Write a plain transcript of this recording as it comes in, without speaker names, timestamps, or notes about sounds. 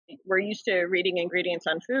We're used to reading ingredients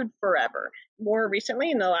on food forever. More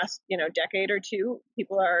recently, in the last decade or two,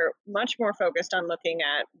 people are much more focused on looking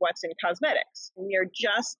at what's in cosmetics. We are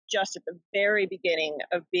just at the very beginning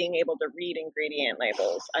of being able to read ingredient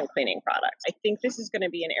labels on cleaning products. I think this is going to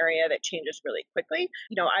be an area that changes really quickly.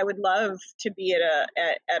 I would love to be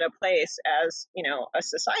at a place as a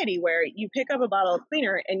society where you pick up a bottle of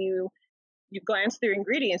cleaner and you glance through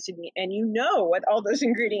ingredients and you know what all those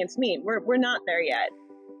ingredients mean. We're not there yet.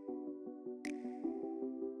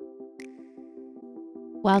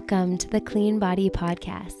 Welcome to the Clean Body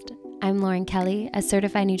Podcast. I'm Lauren Kelly, a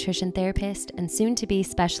certified nutrition therapist and soon-to-be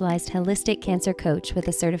specialized holistic cancer coach with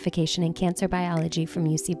a certification in cancer biology from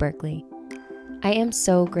UC Berkeley. I am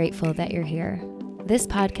so grateful that you're here. This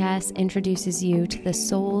podcast introduces you to the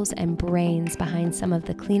souls and brains behind some of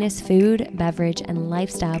the cleanest food, beverage, and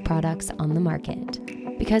lifestyle products on the market.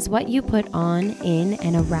 Because what you put on, in,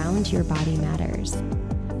 and around your body matters.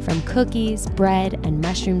 From cookies, bread, and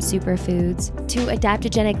mushroom superfoods, to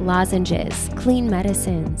adaptogenic lozenges, clean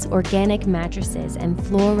medicines, organic mattresses, and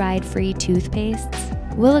fluoride-free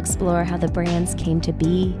toothpastes, we'll explore how the brands came to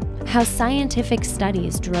be, how scientific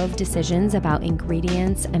studies drove decisions about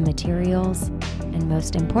ingredients and materials, and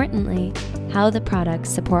most importantly, how the products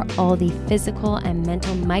support all the physical and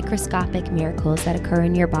mental microscopic miracles that occur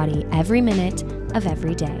in your body every minute of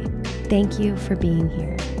every day. Thank you for being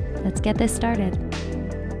here. Let's get this started.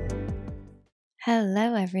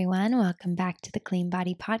 Hello, everyone. Welcome back to the Clean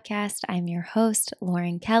Body Podcast. I'm your host,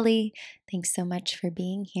 Lauren Kelly. Thanks so much for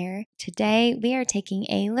being here. Today, we are taking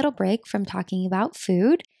a little break from talking about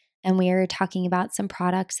food, and we are talking about some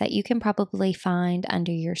products that you can probably find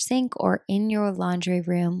under your sink or in your laundry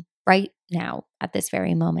room right now at this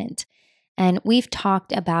very moment. And we've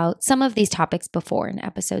talked about some of these topics before in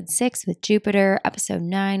episode 6 with Jupiter, episode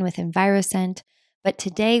 9 with Enviroscent. But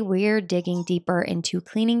today we're digging deeper into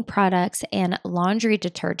cleaning products and laundry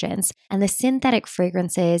detergents and the synthetic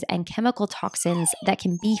fragrances and chemical toxins that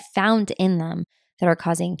can be found in them that are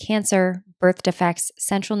causing cancer, birth defects,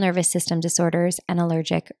 central nervous system disorders, and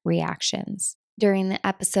allergic reactions. During the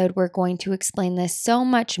episode, we're going to explain this so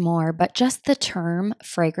much more, but just the term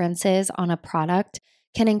fragrances on a product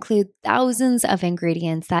can include thousands of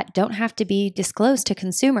ingredients that don't have to be disclosed to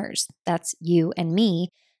consumers. That's you and me.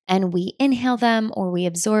 And we inhale them or we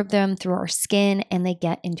absorb them through our skin and they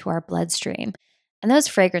get into our bloodstream. And those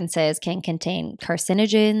fragrances can contain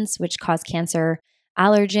carcinogens, which cause cancer,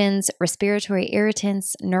 allergens, respiratory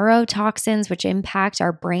irritants, neurotoxins, which impact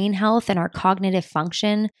our brain health and our cognitive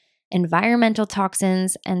function, environmental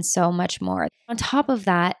toxins, and so much more. On top of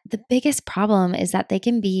that, the biggest problem is that they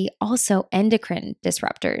can be also endocrine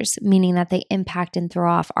disruptors, meaning that they impact and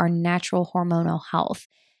throw off our natural hormonal health.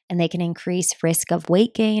 And they can increase risk of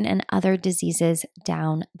weight gain and other diseases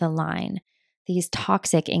down the line. These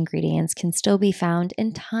toxic ingredients can still be found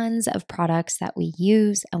in tons of products that we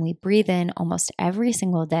use and we breathe in almost every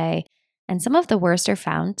single day. And some of the worst are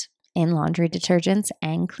found in laundry detergents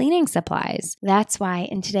and cleaning supplies. That's why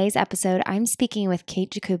in today's episode, I'm speaking with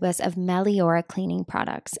Kate Jacobus of Meliora Cleaning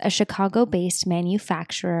Products, a Chicago-based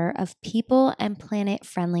manufacturer of people and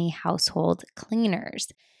planet-friendly household cleaners.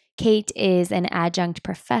 Kate is an adjunct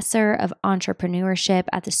professor of entrepreneurship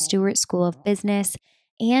at the Stewart School of Business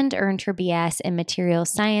and earned her BS in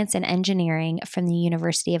materials science and engineering from the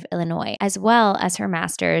University of Illinois, as well as her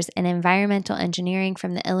master's in environmental engineering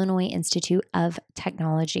from the Illinois Institute of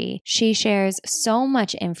Technology. She shares so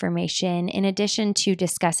much information in addition to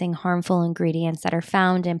discussing harmful ingredients that are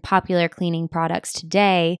found in popular cleaning products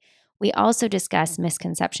today. We also discuss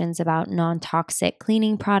misconceptions about non-toxic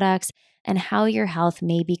cleaning products and how your health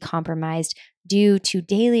may be compromised due to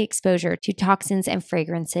daily exposure to toxins and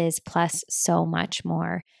fragrances, plus so much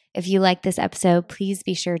more. If you like this episode, please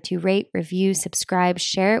be sure to rate, review, subscribe,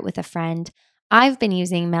 share it with a friend. I've been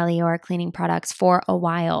using Meliora cleaning products for a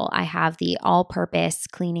while. I have the all-purpose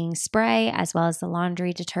cleaning spray as well as the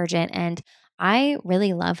laundry detergent, and I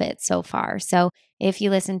really love it so far. So if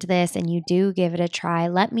you listen to this and you do give it a try,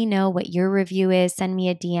 let me know what your review is. Send me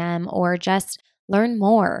a DM or just learn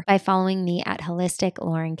more by following me at Holistic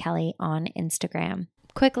Lauren Kelly on Instagram.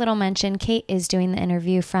 Quick little mention, Kate is doing the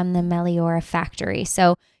interview from the Meliora factory,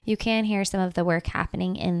 so you can hear some of the work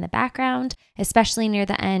happening in the background, especially near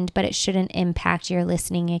the end, but it shouldn't impact your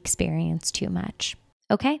listening experience too much.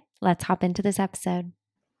 Okay, let's hop into this episode.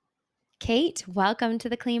 Kate, welcome to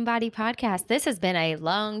the Clean Body Podcast. This has been a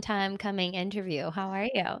long time coming interview. How are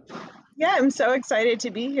you? Yeah, I'm so excited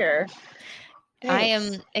to be here. I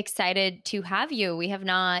Thanks. am excited to have you. We have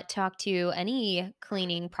not talked to any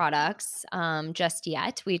cleaning products just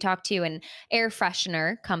yet. We talked to an air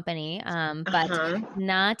freshener company, but Uh-huh.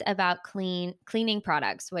 not about cleaning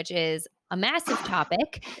products, which is a massive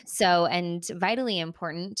topic. So, and vitally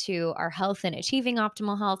important to our health and achieving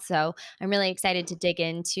optimal health. So, I'm really excited to dig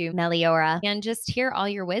into Meliora and just hear all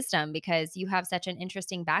your wisdom because you have such an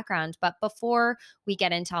interesting background. But before we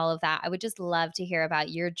get into all of that, I would just love to hear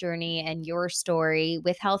about your journey and your story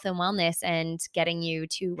with health and wellness and getting you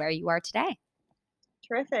to where you are today.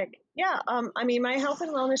 Terrific. Yeah. I mean, my health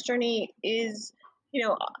and wellness journey is,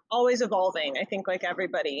 always evolving. I think, like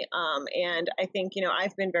everybody. And I think,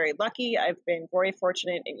 I've been very lucky. I've been very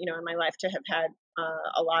fortunate, in my life to have had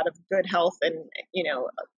a lot of good health, and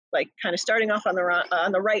like kind of starting off on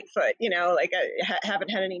the right foot. Like I haven't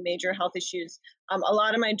had any major health issues. A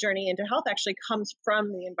lot of my journey into health actually comes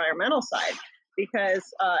from the environmental side. Because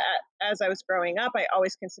as I was growing up, I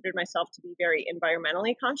always considered myself to be very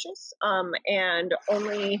environmentally conscious, and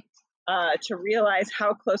only to realize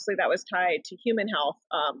how closely that was tied to human health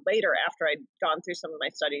later after I'd gone through some of my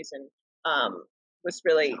studies and was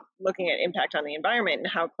really looking at impact on the environment and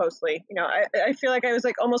how closely, I feel like I was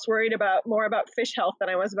like almost worried about more about fish health than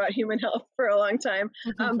I was about human health for a long time,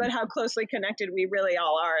 but how closely connected we really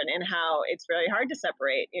all are, and how it's really hard to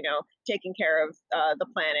separate, taking care of the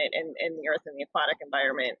planet and the earth and the aquatic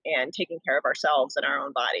environment, and taking care of ourselves and our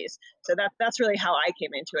own bodies. So that's really how I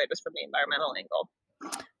came into it, was from the environmental angle.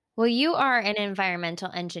 Well, you are an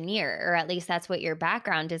environmental engineer, or at least that's what your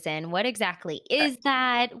background is in. What exactly is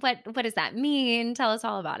Correct. that? What does that mean? Tell us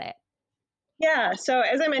all about it. Yeah. So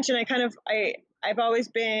as I mentioned, I've always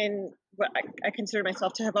been what I consider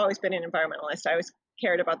myself to have always been an environmentalist. I always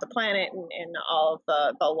cared about the planet and all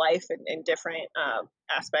of the life and different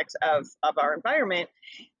aspects of our environment.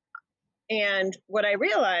 And what I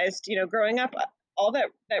realized, growing up, all that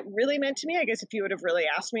really meant to me, I guess, if you would have really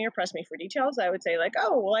asked me or pressed me for details, I would say like,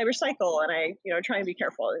 oh, well, I recycle and I, try and be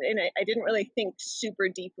careful. And I didn't really think super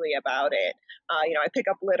deeply about it. I pick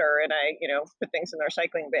up litter and I, put things in the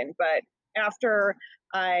recycling bin. But after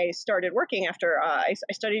I started working, after I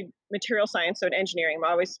studied material science, so in engineering,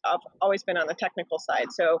 I've always been on the technical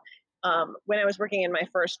side. So when I was working in my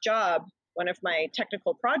first job, one of my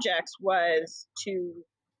technical projects was to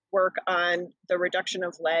work on the reduction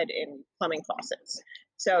of lead in plumbing faucets.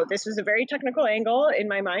 So this was a very technical angle in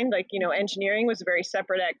my mind. Like, engineering was a very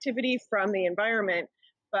separate activity from the environment,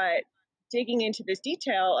 but digging into this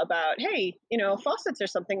detail about, hey, faucets are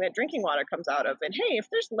something that drinking water comes out of. And hey, if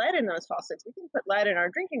there's lead in those faucets, we can put lead in our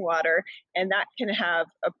drinking water, and that can have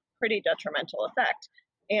a pretty detrimental effect.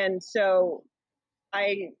 And so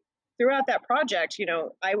I throughout that project,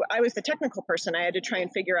 I was the technical person. I had to try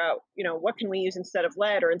and figure out, what can we use instead of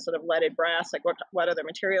lead or instead of leaded brass, like what other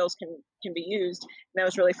materials can be used. And that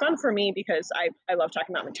was really fun for me because I love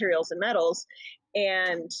talking about materials and metals.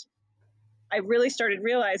 And I really started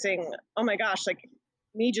realizing, oh my gosh, like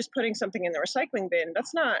me just putting something in the recycling bin,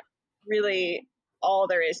 that's not really all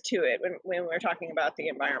there is to it when we're talking about the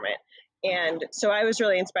environment. And so I was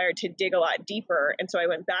really inspired to dig a lot deeper. And so I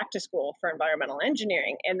went back to school for environmental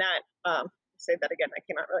engineering, and that say that again, that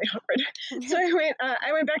came out really awkward. So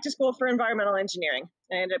I went back to school for environmental engineering.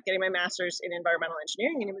 I ended up getting my master's in environmental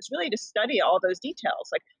engineering, and it was really to study all those details,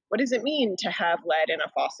 like what does it mean to have lead in a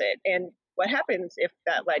faucet, and what happens if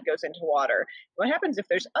that lead goes into water? What happens if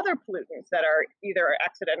there's other pollutants that are either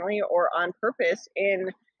accidentally or on purpose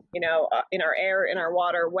in in our air, in our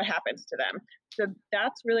water? What happens to them? So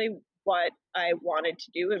that's really what I wanted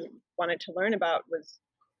to do and wanted to learn about, was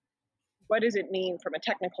what does it mean from a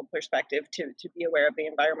technical perspective to be aware of the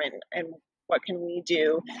environment, and what can we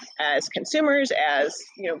do as consumers, as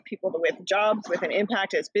people with jobs with an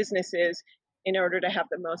impact, as businesses, in order to have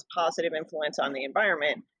the most positive influence on the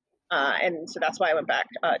environment. And so that's why I went back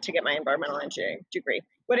to get my environmental engineering degree.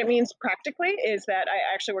 What it means practically is that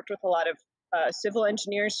I actually worked with a lot of civil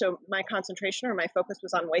engineers. So my concentration or my focus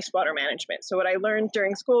was on wastewater management. So what I learned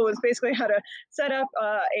during school was basically how to set up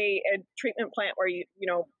a treatment plant where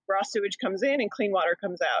raw sewage comes in and clean water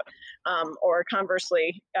comes out, or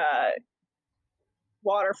conversely,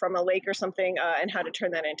 water from a lake or something, and how to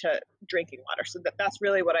turn that into drinking water. So that's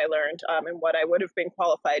really what I learned, and what I would have been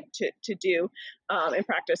qualified to do in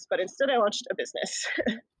practice. But instead, I launched a business.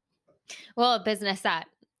 Well, a business that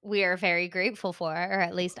we are very grateful for, or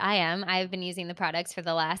at least I am. I've been using the products for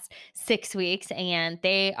the last 6 weeks, and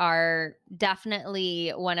they are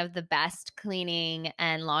definitely one of the best cleaning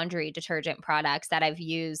and laundry detergent products that I've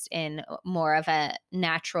used in more of a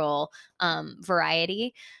natural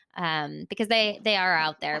variety. because they are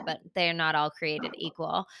out there, but they're not all created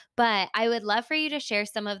equal. But I would love for you to share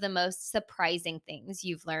some of the most surprising things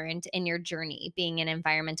you've learned in your journey being an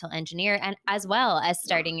environmental engineer, and as well as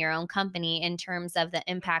starting your own company, in terms of the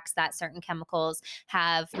impacts that certain chemicals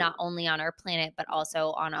have not only on our planet, but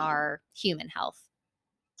also on our human health.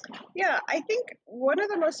 Yeah, I think one of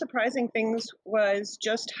the most surprising things was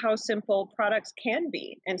just how simple products can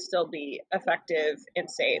be and still be effective and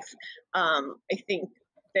safe. I think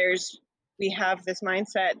there's we have this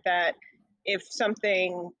mindset that if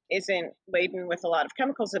something isn't laden with a lot of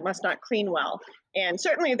chemicals, it must not clean well. And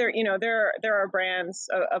certainly, there are brands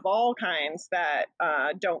of all kinds that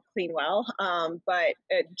don't clean well. But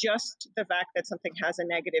just the fact that something has a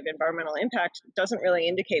negative environmental impact doesn't really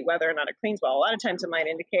indicate whether or not it cleans well. A lot of times, it might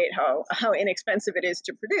indicate how inexpensive it is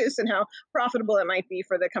to produce and how profitable it might be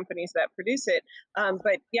for the companies that produce it.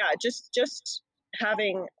 But yeah, just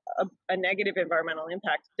having a negative environmental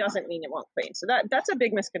impact doesn't mean it won't clean. So that's a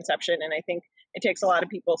big misconception, and I think it takes a lot of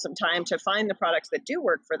people some time to find the products that do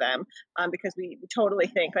work for them, because we totally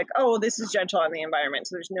think like, oh, this is gentle on the environment,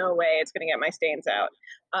 so there's no way it's going to get my stains out.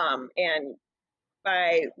 And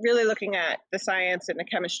by really looking at the science and the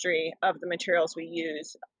chemistry of the materials we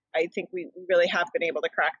use, I think we really have been able to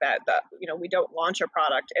crack that. We don't launch a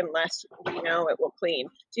product unless we know it will clean.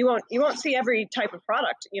 So you won't see every type of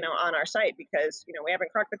product on our site, because we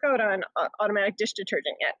haven't cracked the code on automatic dish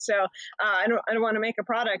detergent yet. So I don't want to make a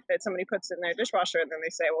product that somebody puts in their dishwasher and then they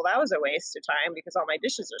say, well, that was a waste of time because all my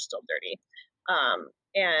dishes are still dirty.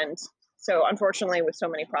 And so unfortunately, with so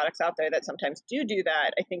many products out there that sometimes do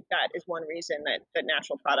that, I think that is one reason that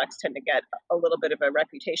natural products tend to get a little bit of a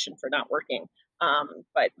reputation for not working.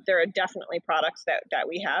 But there are definitely products that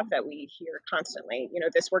we have that we hear constantly,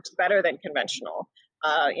 this works better than conventional.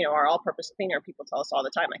 Our all-purpose cleaner, people tell us all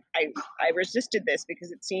the time, like, I resisted this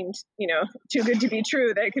because it seemed, too good to be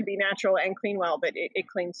true that it could be natural and clean well, but it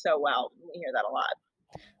cleans so well. We hear that a lot.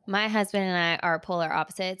 My husband and I are polar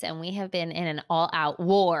opposites, and we have been in an all-out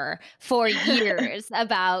war for years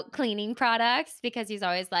about cleaning products, because he's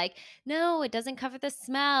always like, no, it doesn't cover the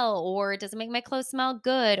smell, or it doesn't make my clothes smell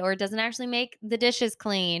good, or it doesn't actually make the dishes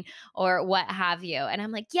clean, or what have you. And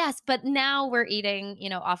I'm like, yes, but now we're eating,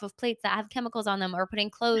 off of plates that have chemicals on them, or putting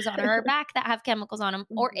clothes on our back that have chemicals on them,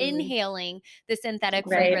 or inhaling the synthetic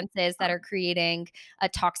Right. fragrances that are creating a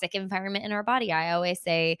toxic environment in our body. I always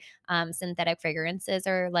say synthetic fragrances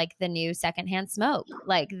are like the new secondhand smoke.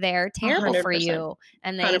 Like, they're terrible for 100%. you,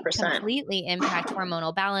 and they 100%. completely impact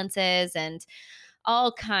hormonal balances and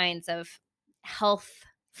all kinds of health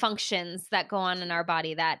functions that go on in our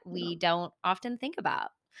body that we don't often think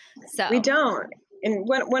about. We So, don't. And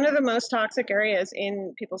one of the most toxic areas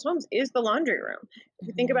in people's homes is the laundry room. If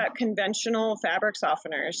you think mhm. about conventional fabric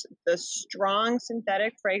softeners, the strong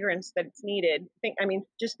synthetic fragrance that's needed,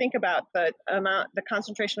 just think about the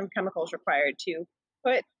concentration of chemicals required to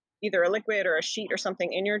put either a liquid or a sheet or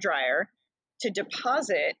something in your dryer to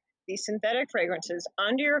deposit these synthetic fragrances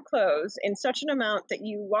onto your clothes in such an amount that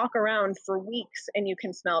you walk around for weeks and you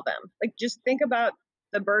can smell them. Like, just think about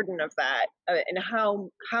the burden of that, and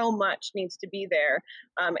how much needs to be there,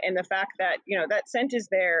 and the fact that that scent is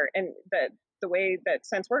there, and the way that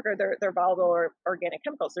scents work are they're volatile or organic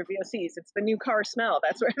chemicals. They're VOCs. It's the new car smell.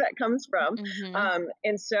 That's where that comes from. Mhm.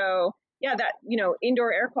 And so yeah, that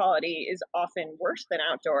indoor air quality is often worse than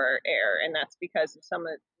outdoor air, and that's because of some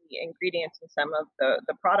of the ingredients and some of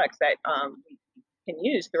the products that we can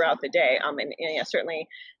use throughout the day. And yeah, certainly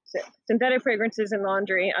synthetic fragrances in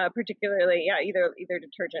laundry, particularly, yeah, either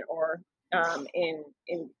detergent or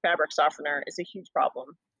in fabric softener, is a huge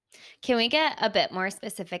problem. Can we get a bit more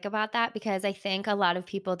specific about that? Because I think a lot of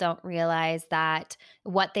people don't realize that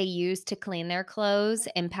what they use to clean their clothes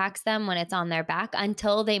impacts them when it's on their back,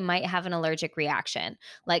 until they might have an allergic reaction.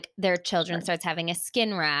 Like, their children starts having a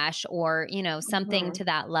skin rash, or, something Mm-hmm. to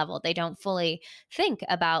that level. They don't fully think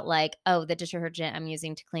about, like, oh, the detergent I'm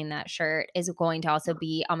using to clean that shirt is going to also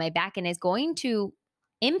be on my back and is going to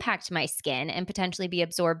impact my skin and potentially be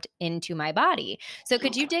absorbed into my body. So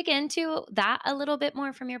could you dig into that a little bit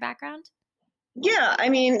more from your background? Yeah,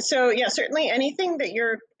 so yeah, certainly anything that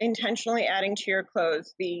you're intentionally adding to your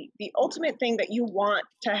clothes, the ultimate thing that you want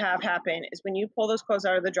to have happen is when you pull those clothes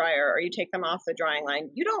out of the dryer or you take them off the drying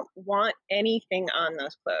line, you don't want anything on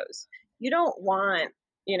those clothes. You don't want,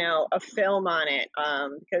 a film on it,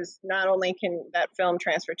 because not only can that film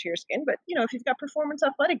transfer to your skin, but if you've got performance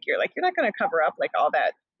athletic gear, like, you're not going to cover up like all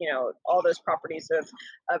that, all those properties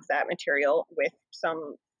of that material with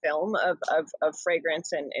some film of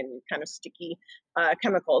fragrance and kind of sticky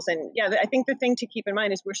chemicals. And yeah, I think the thing to keep in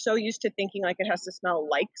mind is we're so used to thinking like it has to smell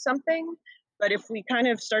like something, But if we kind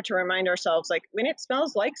of start to remind ourselves, like when it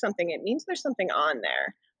smells like something, it means there's something on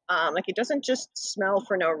there. Like it doesn't just smell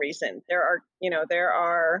for no reason. There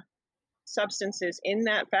are substances in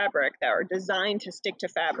that fabric that are designed to stick to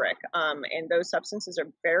fabric. And those substances are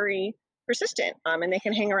very persistent, and they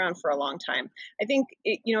can hang around for a long time. I think,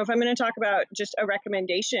 if I'm going to talk about just a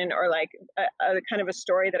recommendation or like a kind of a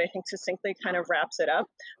story that I think succinctly kind of wraps it up,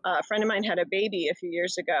 a friend of mine had a baby a few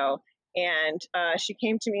years ago. And she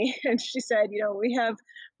came to me and she said, we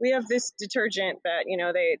have this detergent that,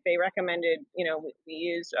 they recommended, we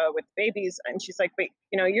use with babies. And she's like, but,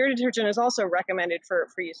 your detergent is also recommended for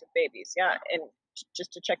use with babies. Yeah. And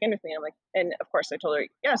just to check in with me, I'm like, and of course I told her,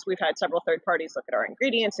 yes, we've had several third parties look at our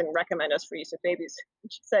ingredients and recommend us for use with babies.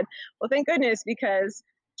 And she said, well, thank goodness, because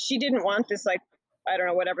she didn't want this, like, I don't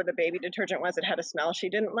know, whatever the baby detergent was, it had a smell she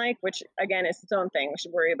didn't like, which again is its own thing. We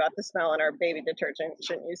should worry about the smell in our baby detergent. We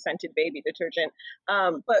shouldn't use scented baby detergent.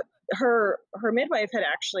 But her midwife had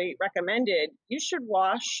actually recommended you should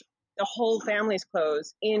wash the whole family's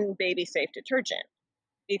clothes in baby safe detergent,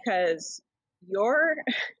 because your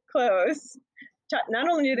clothes,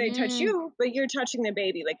 not only do they touch you, but you're touching the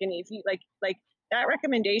baby. Like, and if you like that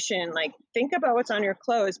recommendation, like think about what's on your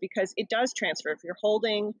clothes, because it does transfer. If you're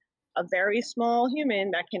holding a very small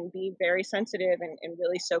human, that can be very sensitive and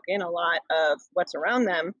really soak in a lot of what's around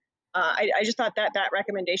them. I just thought that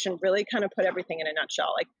recommendation really kind of put everything in a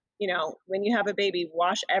nutshell. Like, when you have a baby,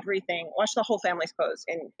 wash the whole family's clothes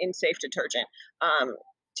in safe detergent,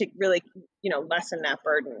 to really, lessen that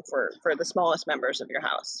burden for the smallest members of your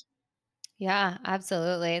house. Yeah,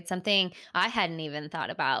 absolutely. It's something I hadn't even thought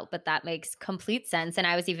about, but that makes complete sense. And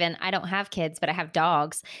I don't have kids, but I have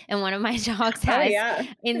dogs. And one of my dogs Oh has yeah.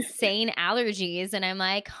 insane allergies. And I'm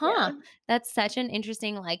like, Yeah. that's such an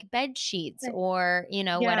interesting, like bed sheets or,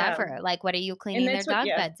 Yeah. whatever. Like, what are you And cleaning their that's what, dog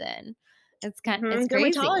yeah. beds in? It's crazy.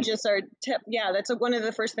 Dermatologists are yeah, that's one of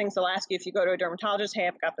the first things they'll ask you if you go to a dermatologist. Hey,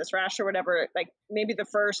 I've got this rash or whatever. Like maybe the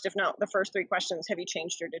first, if not the first three questions: have you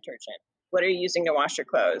changed your detergent? What are you using to wash your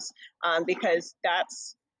clothes? Because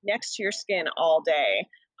that's next to your skin all day.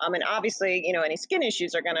 And obviously, any skin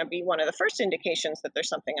issues are going to be one of the first indications that there's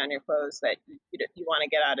something on your clothes that you want to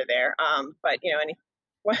get out of there. But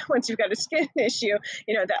once you've got a skin issue,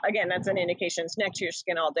 that again, that's an indication. It's next to your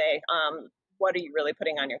skin all day. What are you really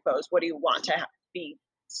putting on your clothes? What do you want to be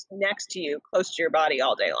next to you, close to your body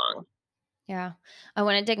all day long? Yeah. I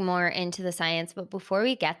want to dig more into the science, but before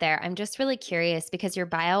we get there, I'm just really curious because your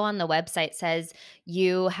bio on the website says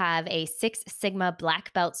you have a Six Sigma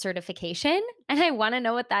black belt certification, and I want to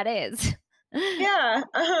know what that is. Yeah.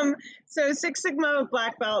 So Six Sigma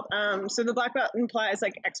black belt. So the black belt implies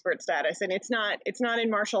like expert status, and it's not in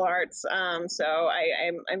martial arts. So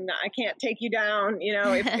I'm not, I can't take you down,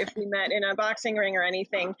 if we met in a boxing ring or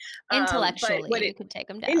anything. But Intellectually, what you it, could take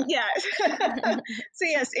them in, down. yeah. So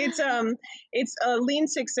yes, it's a Lean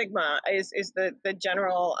Six Sigma is the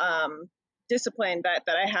general discipline that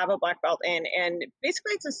I have a black belt in, and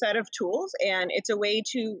basically it's a set of tools, and it's a way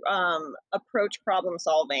to approach problem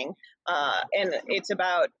solving, and it's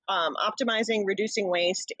about optimizing, reducing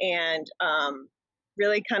waste, and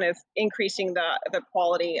really kind of increasing the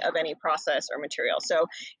quality of any process or material. So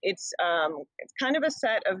it's kind of a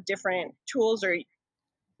set of different tools or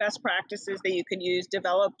best practices that you could use,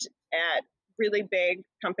 developed at really big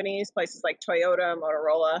companies, places like Toyota,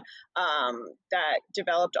 Motorola, that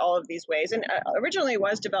developed all of these ways. And originally it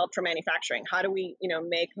was developed for manufacturing. How do we,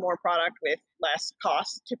 make more product with less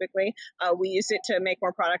cost? Typically, we use it to make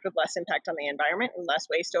more product with less impact on the environment and less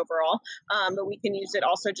waste overall. But we can use it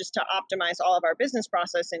also just to optimize all of our business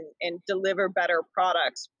process and deliver better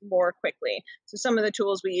products more quickly. So some of the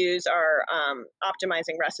tools we use are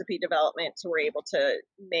optimizing recipe development, so we're able to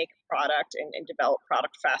make product and develop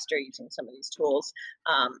product faster using some of these tools.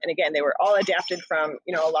 And again, they were all adapted from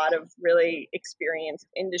a lot of really experienced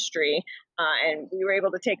industry, and we were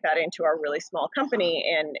able to take that into our really small company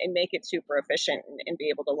and make it super efficient and be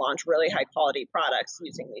able to launch really high quality products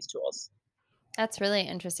using these tools. That's really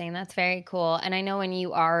interesting. That's very cool. And I know when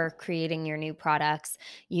you are creating your new products,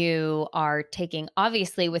 you are taking,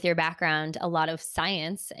 obviously, with your background, a lot of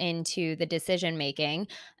science into the decision making.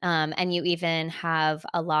 And you even have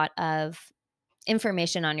a lot of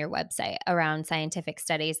information on your website around scientific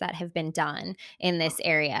studies that have been done in this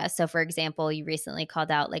area. So, for example, you recently called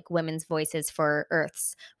out like Women's Voices for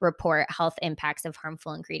Earth's report health impacts of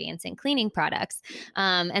harmful ingredients in cleaning products.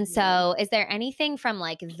 And so, is there anything from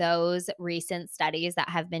like those recent studies that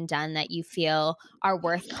have been done that you feel are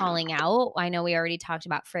worth calling out? I know we already talked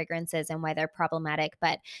about fragrances and why they're problematic,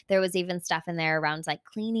 but there was even stuff in there around like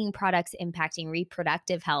cleaning products impacting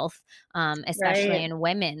reproductive health, especially Right. in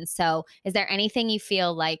women. So, is there anything anything you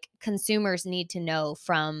feel like consumers need to know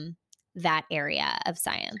from that area of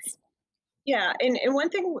science? Yeah, and one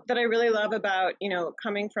thing that I really love about,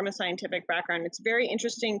 coming from a scientific background, it's very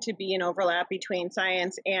interesting to be an overlap between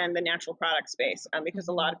science and the natural product space, because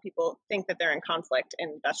a lot Mhm. of people think that they're in conflict,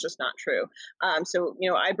 and that's just not true. So,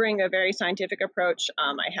 I bring a very scientific approach.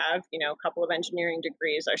 I have, a couple of engineering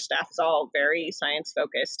degrees. Our staff is all very science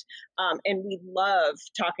focused, and we love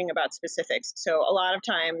talking about specifics. So a lot of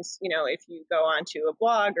times, if you go onto a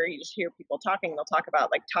blog or you just hear people talking, they'll talk about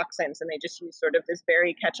like toxins, and they just use sort of this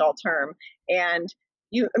very catch-all term, and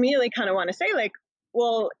you immediately kind of want to say like,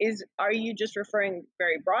 well, are you just referring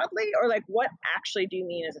very broadly, or like what actually do you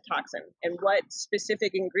mean as a toxin, and what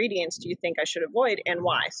specific ingredients do you think I should avoid and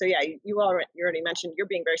why? So yeah, you already mentioned you're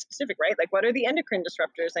being very specific, right? Like what are the endocrine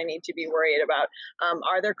disruptors I need to be worried about?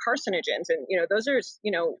 Are there carcinogens? And those are,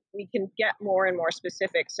 we can get more and more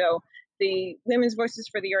specific. So the Women's Voices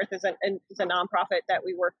for the Earth is a nonprofit that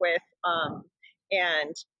we work with,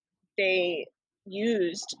 and they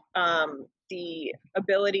used the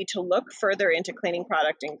ability to look further into cleaning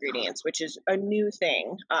product ingredients, which is a new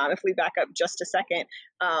thing. If we back up just a second,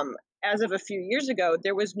 as of a few years ago,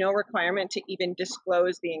 there was no requirement to even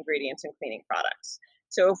disclose the ingredients in cleaning products.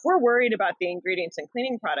 So if we're worried about the ingredients in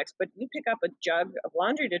cleaning products, but you pick up a jug of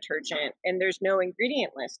laundry detergent and there's no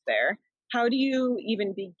ingredient list there, how do you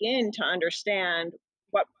even begin to understand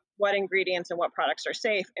what ingredients and what products are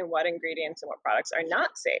safe and what ingredients and what products are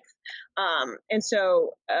not safe? And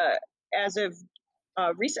so as of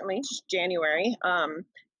recently, just January,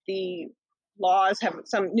 the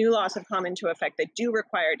some new laws have come into effect that do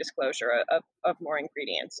require disclosure of more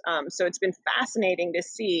ingredients. So it's been fascinating to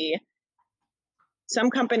see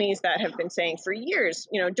some companies that have been saying for years,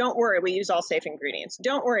 don't worry, we use all safe ingredients.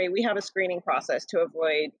 Don't worry, we have a screening process to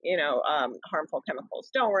avoid, harmful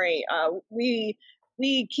chemicals. Don't worry,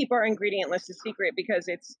 we keep our ingredient list a secret because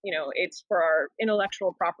it's for our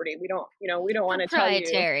intellectual property. We don't want to tell you.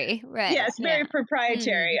 Proprietary, right? Yes, Yeah. very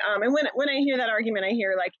proprietary. Mm. And when I hear that argument, I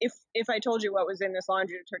hear like, if I told you what was in this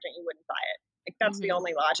laundry detergent, you wouldn't buy it. Like that's the Mhm.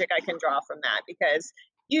 only logic I can draw from that, because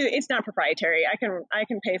it's not proprietary. I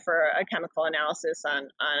can pay for a chemical analysis on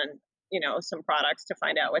some products to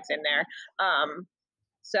find out what's in there.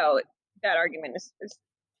 So that argument is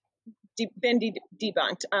been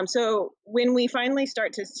debunked. So when we finally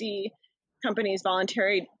start to see companies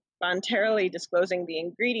voluntarily disclosing the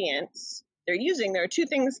ingredients they're using, there are two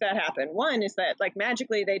things that happen. One is that like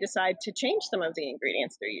magically they decide to change some of the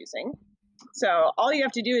ingredients they're using. So all you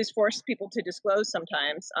have to do is force people to disclose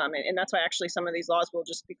sometimes, and that's why actually some of these laws will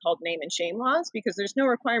just be called name and shame laws, because there's no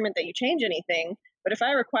requirement that you change anything. But if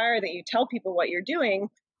I require that you tell people what you're doing,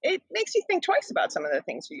 it makes you think twice about some of the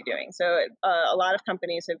things you're doing. So a lot of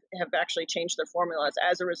companies have actually changed their formulas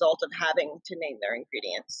as a result of having to name their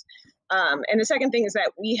ingredients. And the second thing is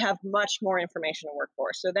that we have much more information to work for.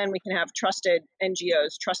 So then we can have trusted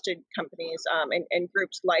NGOs, trusted companies, and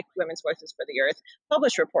groups like Women's Voices for the Earth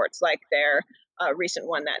publish reports like their recent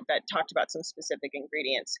one that talked about some specific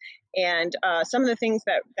ingredients. And some of the things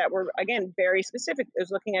that were, again, very specific is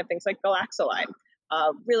looking at things like galaxolide,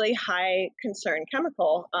 really high concern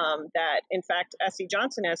chemical that, in fact, SC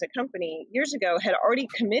Johnson as a company years ago had already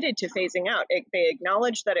committed to phasing out. They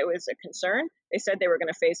acknowledged that it was a concern. They said they were going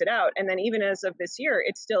to phase it out. And then even as of this year,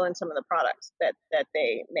 it's still in some of the products that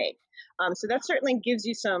they make. So that certainly gives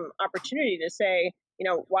you some opportunity to say,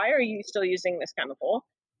 why are you still using this chemical?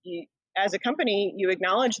 As a company, you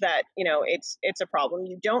acknowledge that, it's a problem.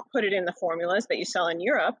 You don't put it in the formulas that you sell in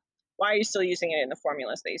Europe. Why are you still using it in the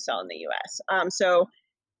formulas that you sell in the US? So,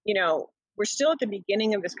 we're still at the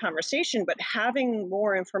beginning of this conversation, but having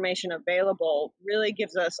more information available really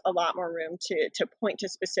gives us a lot more room to point to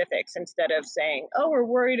specifics instead of saying, oh, we're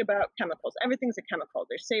worried about chemicals. Everything's a chemical.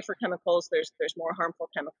 There's safer chemicals. There's more harmful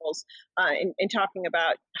chemicals. In talking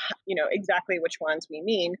about, exactly which ones we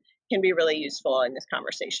mean can be really useful in this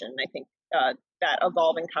conversation. I think that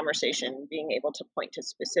evolving conversation, being able to point to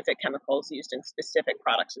specific chemicals used in specific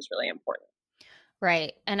products is really important.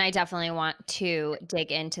 Right. And I definitely want to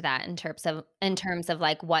dig into that in terms of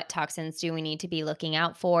like what toxins do we need to be looking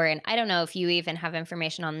out for. And I don't know if you even have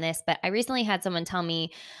information on this, but I recently had someone tell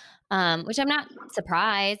me, which I'm not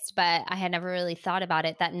surprised, but I had never really thought about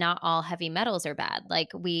it, that not all heavy metals are bad.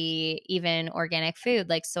 Like even organic food,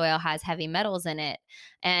 like soil has heavy metals in it.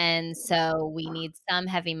 And so we need some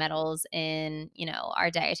heavy metals in,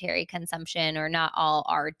 our dietary consumption, or not all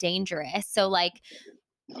are dangerous. So like,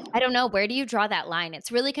 I don't know. Where do you draw that line? It's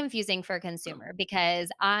really confusing for a consumer, because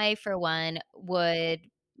I, for one, would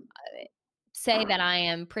say that I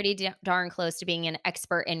am pretty darn close to being an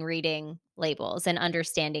expert in reading labels and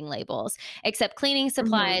understanding labels, except cleaning Hmm.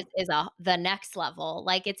 supplies is the next level.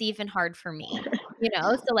 Like, it's even hard for me.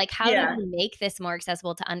 So like, how do Yeah. we make this more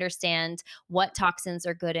accessible to understand what toxins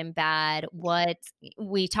are good and bad? What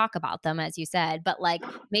we talk about them, as you said, but like,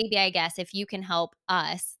 maybe I guess if you can help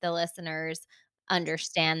us, the listeners,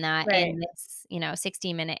 understand that Right. in this,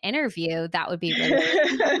 60-minute interview, that would be really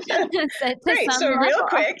so to Great. some So real level.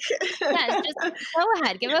 quick. Yes, just go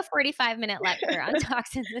ahead, give a 45-minute lecture on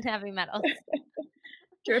toxins and heavy metals.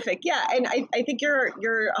 Terrific. Yeah, and I think you're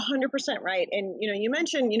 100% right. And you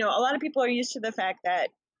mentioned, a lot of people are used to the fact that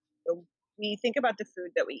we think about the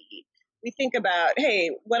food that we eat. We think about,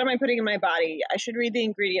 hey, what am I putting in my body? I should read the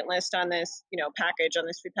ingredient list on this, package, on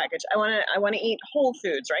this food package. I want to eat whole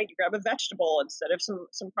foods, right? You grab a vegetable instead of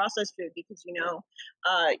some processed food because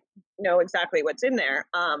know exactly what's in there.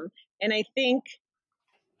 And I think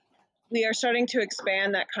we are starting to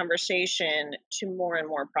expand that conversation to more and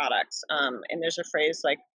more products. And there's a phrase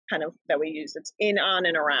like kind of that we use, it's in, on,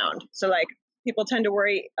 and around. So like people tend to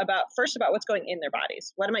worry about what's going in their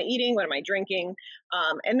bodies. What am I eating? What am I drinking?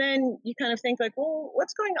 And then you kind of think like, well,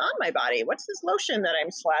 what's going on in my body? What's this lotion that I'm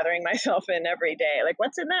slathering myself in every day? Like,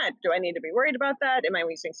 what's in that? Do I need to be worried about that? Am I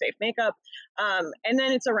using safe makeup? And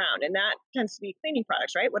then it's around, and that tends to be cleaning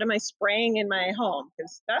products, right? What am I spraying in my home?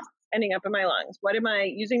 Because that's ending up in my lungs. What am I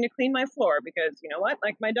using to clean my floor? Because you know what?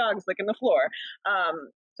 Like my dog's licking the floor.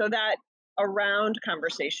 So that around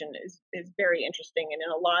conversation is very interesting. And in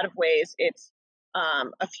a lot of ways, it's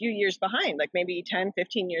a few years behind, like maybe 10,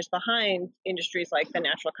 15 years behind industries like the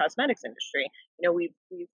natural cosmetics industry.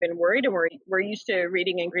 We've been worried, and we're used to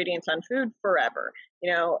reading ingredients on food forever.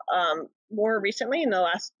 More recently in the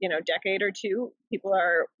last, decade or two, people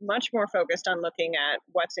are much more focused on looking at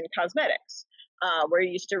what's in cosmetics. We're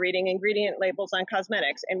used to reading ingredient labels on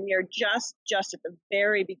cosmetics, and we are just at the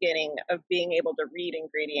very beginning of being able to read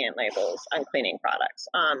ingredient labels on cleaning products.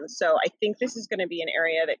 So I think this is going to be an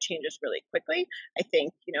area that changes really quickly. I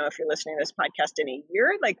think, if you're listening to this podcast in a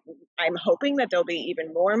year, like I'm hoping that there'll be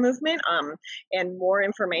even more movement and more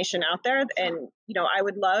information out there. And I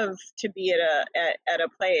would love to be at a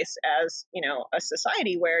place as a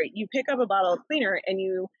society where you pick up a bottle of cleaner and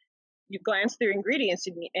you glance through ingredients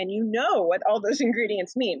and what all those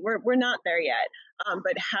ingredients mean. We're not there yet,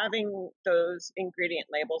 but having those ingredient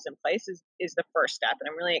labels in place is the first step, and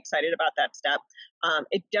I'm really excited about that step.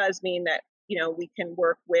 It does mean that we can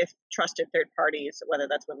work with trusted third parties, whether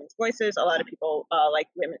that's Women's Voices. A lot of people like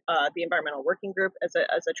women, the Environmental Working Group as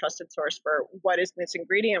a trusted source for what is this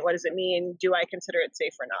ingredient, what does it mean, do I consider it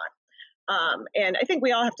safe or not? And I think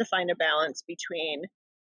we all have to find a balance between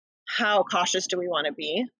how cautious do we want to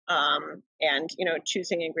be, and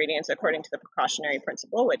choosing ingredients according to the precautionary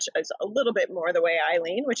principle, which is a little bit more the way I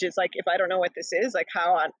lean, which is like, if I don't know what this is, like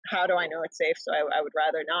how do I know it's safe? So I would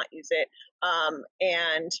rather not use it.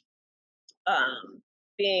 And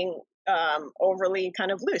being overly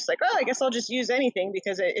kind of loose, like, oh, I guess I'll just use anything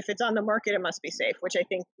because if it's on the market, it must be safe, which I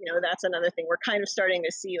think, that's another thing we're kind of starting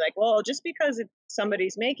to see, like, well, just because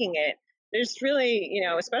somebody's making it, there's really,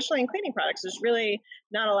 especially in cleaning products, there's really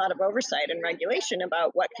not a lot of oversight and regulation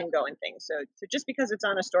about what can go in things. So just because it's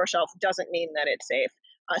on a store shelf doesn't mean that it's safe,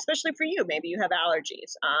 especially for you. Maybe you have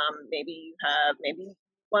allergies. Maybe you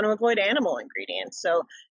want to avoid animal ingredients. So,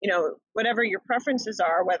 whatever your preferences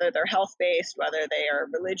are, whether they're health-based, whether they are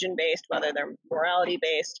religion-based, whether they're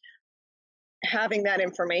morality-based, having that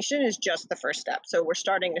information is just the first step. So we're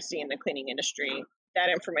starting to see in the cleaning industry that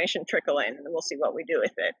information trickle in, and we'll see what we do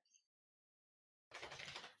with it.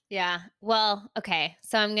 Yeah. Well, okay.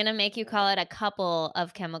 So I'm going to make you call it a couple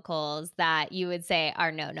of chemicals that you would say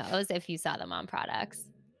are no-nos if you saw them on products.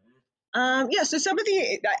 Yeah, so some of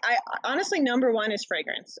I honestly, number one is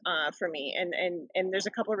fragrance for me, and there's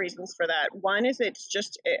a couple of reasons for that. One is it's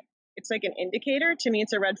like an indicator. To me,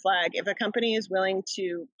 it's a red flag. If a company is willing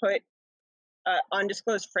to put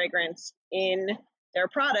undisclosed fragrance in their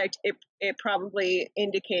product, it probably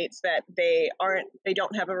indicates that they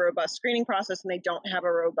don't have a robust screening process, and they don't have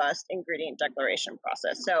a robust ingredient declaration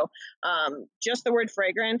process. So just the word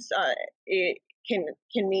fragrance, it can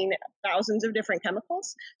mean thousands of different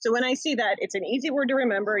chemicals. So when I see that, it's an easy word to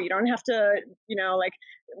remember. You don't have to, like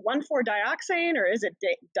 1,4-dioxane, or is it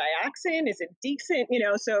dioxin? Is it dexant?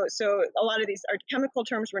 So a lot of these are chemical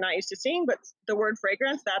terms we're not used to seeing, but the word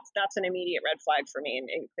fragrance, that's an immediate red flag for me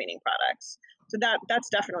in cleaning products. So that's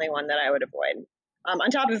definitely one that I would avoid. On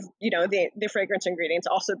top of the fragrance ingredients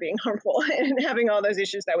also being harmful and having all those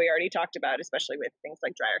issues that we already talked about, especially with things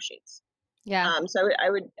like dryer sheets. Yeah. So I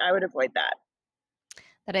would avoid that.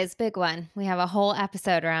 That is a big one. We have a whole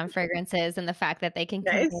episode around fragrances and the fact that they can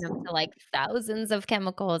contain Nice. up to like thousands of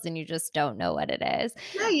chemicals and you just don't know what it is.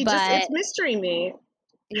 Yeah, But it's mystery meat.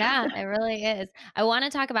 yeah, it really is. I want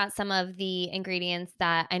to talk about some of the ingredients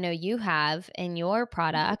that I know you have in your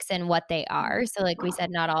products and what they are. So, like we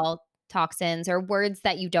said, not all toxins or words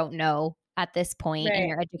that you don't know at this point in Right.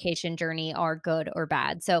 your education journey are good or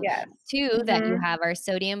bad. So, Yes. two that you Hmm. have are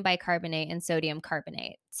sodium bicarbonate and sodium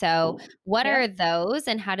carbonate. So, what Yep. are those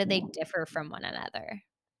and how do they differ from one another?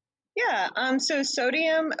 Yeah. So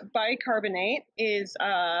sodium bicarbonate is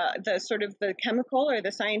the sort of the chemical or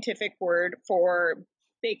the scientific word for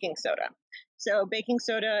baking soda. So baking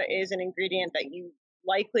soda is an ingredient that you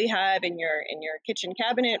likely have in your kitchen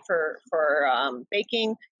cabinet for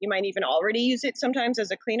baking. You might even already use it sometimes as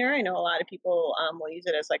a cleaner. I know a lot of people will use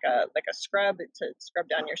it as like a scrub to scrub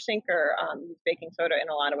down your sink or use baking soda in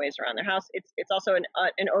a lot of ways around their house. It's also an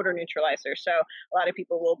odor neutralizer. So a lot of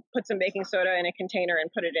people will put some baking soda in a container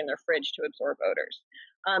and put it in their fridge to absorb odors.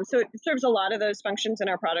 So it serves a lot of those functions in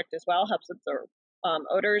our product as well, helps absorb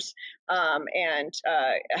odors, and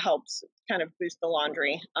helps kind of boost the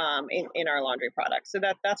laundry in our laundry products. So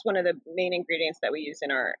that's one of the main ingredients that we use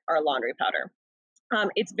in our laundry powder.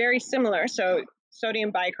 It's very similar. So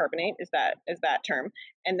sodium bicarbonate is that term,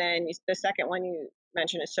 and then the second one you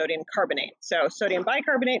mentioned is sodium carbonate. So sodium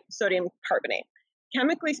bicarbonate, sodium carbonate.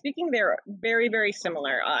 Chemically speaking, they're very, very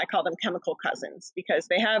similar. I call them chemical cousins because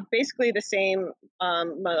they have basically the same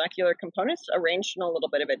molecular components arranged in a little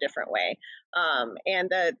bit of a different way. And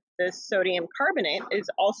the sodium carbonate is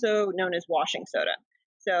also known as washing soda.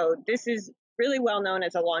 So this is really well known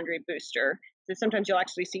as a laundry booster. So sometimes you'll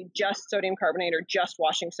actually see just sodium carbonate or just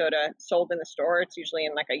washing soda sold in the store. It's usually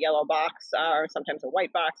in like a yellow box or sometimes a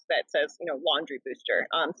white box that says, laundry booster.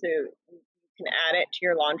 So you can add it to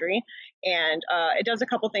your laundry, and it does a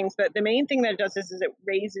couple things. But the main thing that it does is it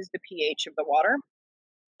raises the pH of the water.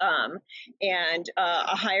 Um, and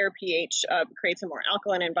a higher pH creates a more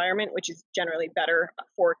alkaline environment, which is generally better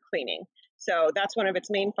for cleaning. So that's one of its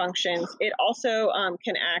main functions. It also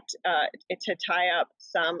can act to tie up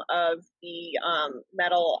some of the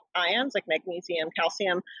metal ions like magnesium,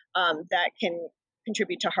 calcium, that can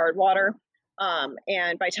contribute to hard water.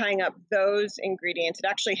 And by tying up those ingredients, it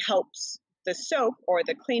actually helps the soap or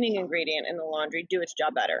the cleaning ingredient in the laundry do its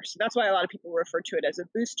job better. So that's why a lot of people refer to it as a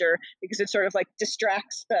booster, because it sort of like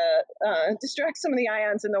distracts some of the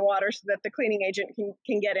ions in the water so that the cleaning agent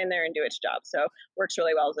can get in there and do its job. So works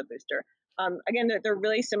really well as a booster. Again, they're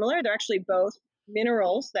really similar. They're actually both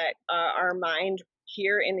minerals that are mined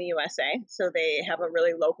here in the USA. So they have a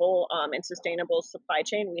really local and sustainable supply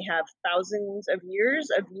chain. We have thousands of years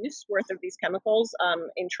of use worth of these chemicals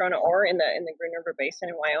in Trona ore in the Green River Basin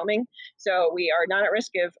in Wyoming. So we are not at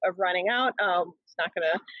risk of running out. It's not going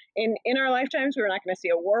to in our lifetimes. We're not going to see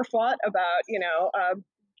a war fought about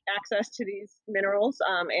access to these minerals,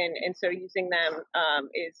 and so using them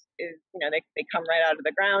is they come right out of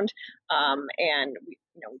the ground, and we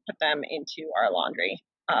put them into our laundry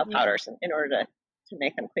powders in order to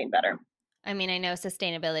make them clean better. I mean, I know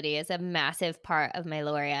sustainability is a massive part of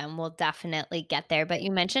Meliora, and we'll definitely get there. But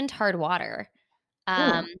you mentioned hard water.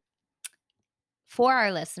 Um, Mm. for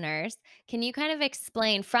our listeners, can you kind of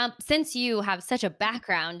explain since you have such a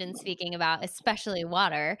background in speaking about especially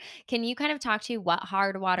water, can you kind of talk to what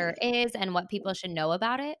hard water is and what people should know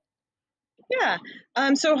about it? Yeah.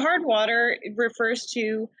 So hard water refers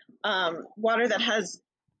to water that has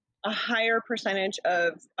a higher percentage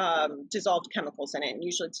of dissolved chemicals in it. And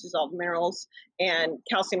usually it's dissolved minerals, and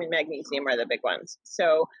calcium and magnesium are the big ones.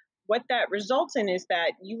 So what that results in is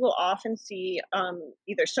that you will often see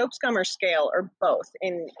either soap scum or scale or both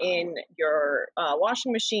in your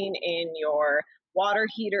washing machine, in your water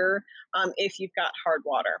heater, if you've got hard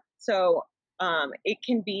water. So it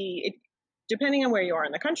can be, depending on where you are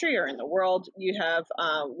in the country or in the world, you have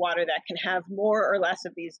water that can have more or less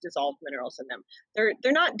of these dissolved minerals in them.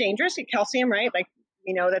 They're not dangerous. Calcium, right? Like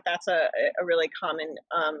we know that's a really common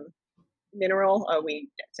mineral.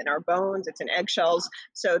 It's in our bones. It's in eggshells.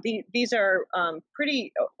 So these are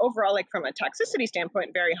pretty overall, like from a toxicity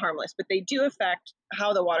standpoint, very harmless. But they do affect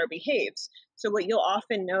how the water behaves. So what you'll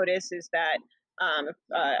often notice is that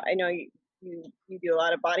I know you do a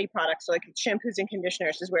lot of body products, so like shampoos and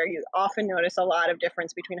conditioners is where you often notice a lot of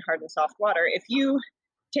difference between hard and soft water. If you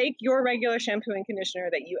take your regular shampoo and conditioner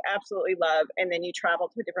that you absolutely love, and then you travel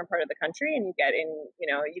to a different part of the country and you get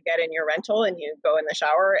in your rental and you go in the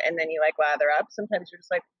shower and then you like lather up, sometimes you're just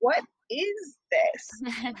like, what is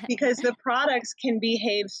this? Because the products can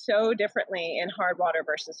behave so differently in hard water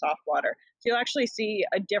versus soft water. So you'll actually see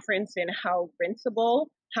a difference in how rinsable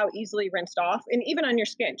how easily rinsed off, and even on your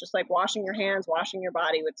skin, just like washing your hands, washing your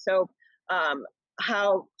body with soap,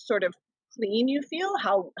 how sort of clean you feel,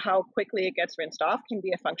 how quickly it gets rinsed off can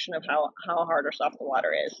be a function of how hard or soft the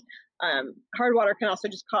water is. Hard water can also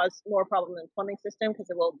just cause more problem in the plumbing system because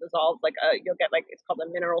it will dissolve. Like you'll get like it's called a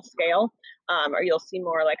mineral scale, or you'll see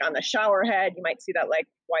more like on the shower head. You might see that like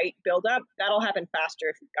white buildup. That'll happen faster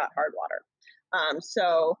if you've got hard water.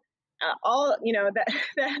 All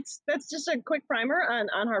that's just a quick primer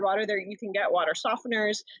on hard water. There you can get water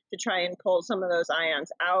softeners to try and pull some of those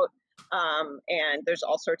ions out. And there's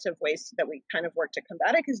all sorts of ways that we kind of work to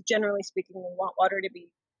combat it, because generally speaking, we want water to be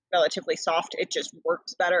relatively soft. It just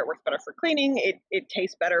works better. It works better for cleaning. It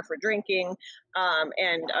tastes better for drinking.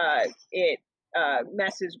 It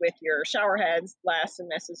messes with your shower heads less and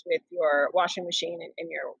messes with your washing machine and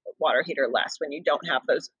your water heater less when you don't have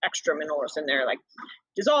those extra minerals in there, like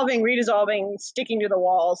dissolving, redissolving, sticking to the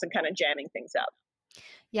walls and kind of jamming things up.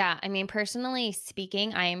 Yeah, I mean, personally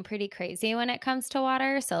speaking, I am pretty crazy when it comes to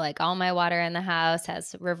water. So, like, all my water in the house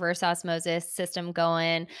has reverse osmosis system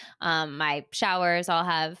going. My showers all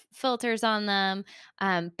have filters on them.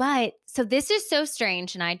 But so this is so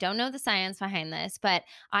strange, and I don't know the science behind this, but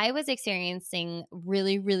I was experiencing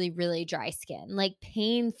really, really, really dry skin, like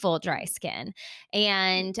painful dry skin.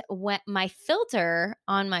 And when my filter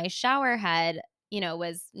on my shower head,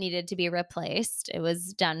 was needed to be replaced, it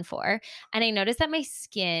was done for. And I noticed that my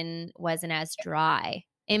skin wasn't as dry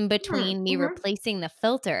in between me Mm-hmm. replacing the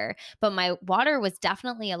filter, but my water was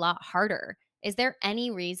definitely a lot harder. Is there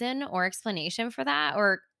any reason or explanation for that?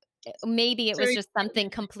 Or maybe it So, was just something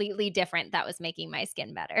completely different that was making my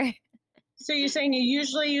skin better. so you're saying you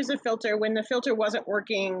usually use a filter when the filter wasn't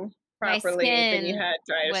working My properly, then you skin had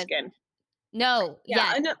drier was skin. no, Yeah,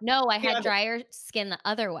 yes. I know. No, I The had other. drier skin the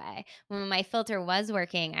other way. When my filter was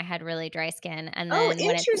working, I had really dry skin. And Oh, then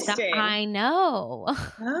when it stopped, interesting. I know.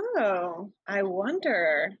 Oh, I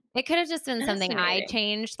wonder. It could have just been something I Fascinating.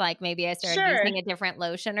 changed, like maybe I started Sure. using a different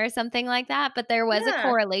lotion or something like that, but there was a Yeah.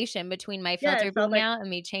 correlation between my Yeah, filter it felt being like, out and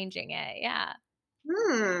me changing it. Yeah.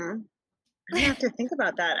 I'm gonna have to think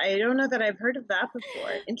about that. I don't know that I've heard of that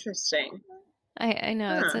before. Interesting. I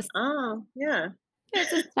know Huh. Oh, yeah.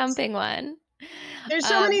 it's a stumping one. There's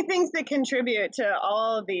so Um, many things that contribute to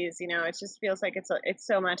all of these. It just feels like it's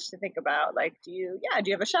so much to think about. Like, do you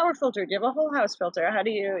have a shower filter? Do you have a whole house filter? How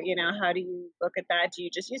do you look at that? Do you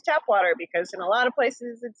just use tap water? Because in a lot of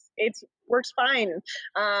places it's works fine.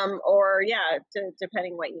 Or yeah,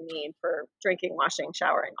 depending what you need for drinking, washing,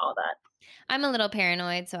 showering, all that. I'm a little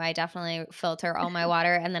paranoid, so I definitely filter all my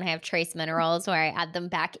water, and then I have trace minerals where I add them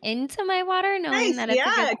back into my water, knowing Nice, that it's a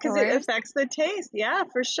yeah, good because it source. affects the taste. Yeah,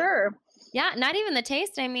 for sure. Yeah, not even the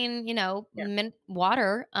taste. I mean, Yeah,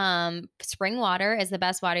 water, spring water is the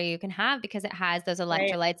best water you can have because it has those right.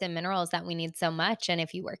 electrolytes and minerals that we need so much. And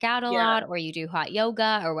if you work out a Yeah, lot or you do hot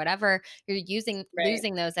yoga or whatever, you're right,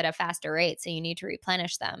 losing those at a faster rate. So you need to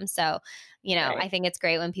replenish them. So, I right. think it's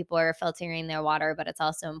great when people are filtering their water, but it's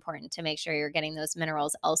also important to make sure you're getting those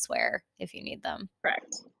minerals elsewhere if you need them.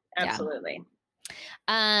 Correct. Yeah. Absolutely.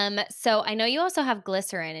 So I know you also have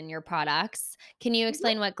glycerin in your products. Can you Mhm.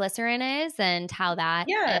 explain what glycerin is and how that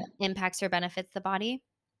Yeah. impacts or benefits the body?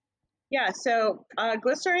 Yeah, so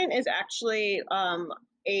glycerin is actually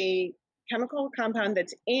a chemical compound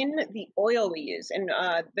that's in the oil we use. And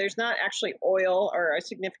there's not actually oil or a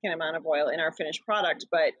significant amount of oil in our finished product,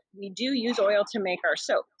 but we do use oil to make our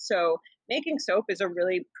soap. So making soap is a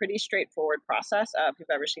really pretty straightforward process. If you've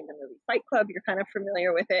ever seen the movie Fight Club, you're kind of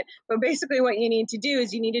familiar with it. But basically what you need to do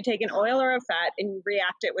is you need to take an oil or a fat and you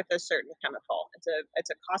react it with a certain chemical. It's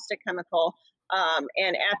a caustic chemical.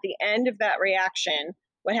 And at the end of that reaction,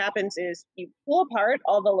 what happens is you pull apart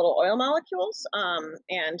all the little oil molecules.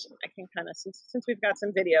 And I can kind of, since we've got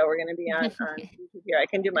some video, we're going to be on YouTube here. I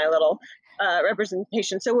can do my little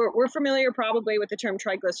representation. So we're familiar probably with the term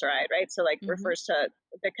triglyceride, right? So like Hmm. refers to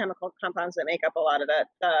the chemical compounds that make up a lot of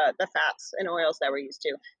the fats and oils that we're used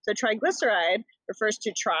to. So triglyceride refers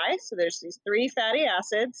to tri. So there's these three fatty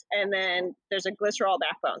acids, and then there's a glycerol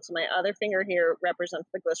backbone. So my other finger here represents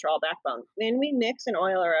the glycerol backbone. When we mix an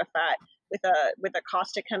oil or a fat with a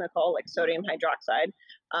caustic chemical like sodium hydroxide,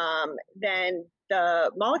 then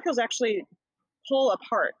the molecules actually pull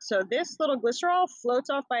apart. So this little glycerol floats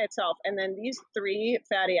off by itself, and then these three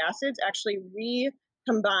fatty acids actually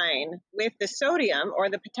recombine with the sodium or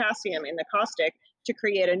the potassium in the caustic to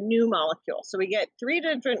create a new molecule. So we get three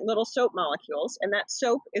different little soap molecules, and that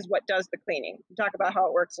soap is what does the cleaning. We'll talk about how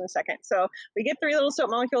it works in a second. So we get three little soap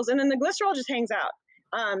molecules, and then the glycerol just hangs out.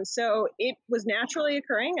 So it was naturally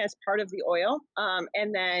occurring as part of the oil,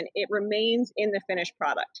 and then it remains in the finished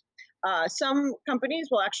product. Some companies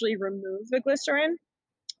will actually remove the glycerin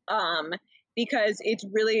because it's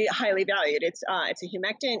really highly valued. It's a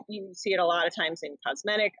humectant. You see it a lot of times in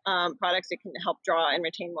cosmetic products. It can help draw and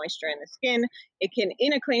retain moisture in the skin. It can,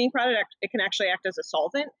 in a cleaning product, it can actually act as a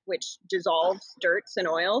solvent, which dissolves dirts and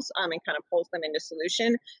oils and kind of pulls them into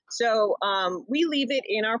solution. So we leave it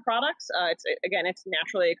in our products. It's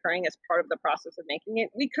naturally occurring as part of the process of making it.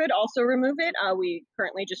 We could also remove it. We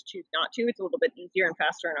currently just choose not to. It's a little bit easier and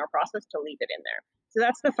faster in our process to leave it in there. So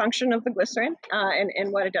that's the function of the glycerin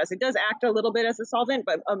and what it does. It does act a little bit as a solvent,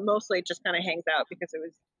 but mostly it just kind of hangs out because it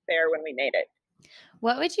was there when we made it.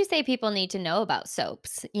 What would you say people need to know about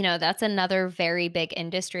soaps? That's another very big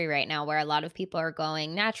industry right now where a lot of people are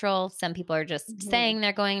going natural. Some people are just saying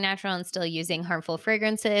they're going natural and still using harmful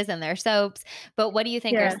fragrances in their soaps. But what do you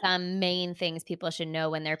think are some main things people should know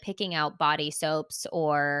when they're picking out body soaps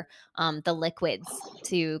or the liquids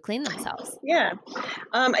to clean themselves? Yeah.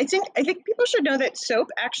 I think people should know that soap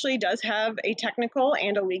actually does have a technical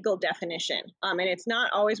and a legal definition. And it's not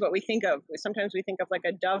always what we think of. Sometimes we think of like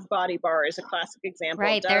a Dove body bar as a classic example.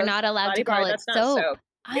 Right. They're Dove not allowed to body bar, call it that's not soap. soap.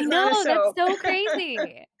 I It's know. not a That's soap. so crazy.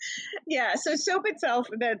 Yeah, so soap itself,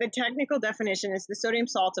 the technical definition is the sodium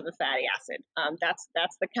salt of a fatty acid.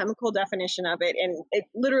 That's the chemical definition of it, and it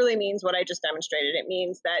literally means what I just demonstrated. It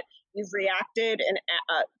means that you've reacted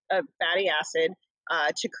a fatty acid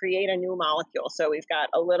to create a new molecule. So we've got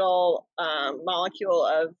a little molecule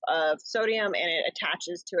of sodium, and it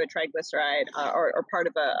attaches to a triglyceride or part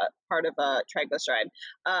of a triglyceride.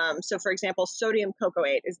 So, for example, sodium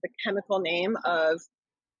cocoate is the chemical name of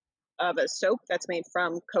a soap that's made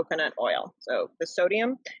from coconut oil. So the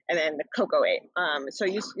sodium and then the cocoate. So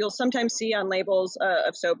you'll sometimes see on labels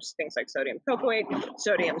of soaps things like sodium cocoate,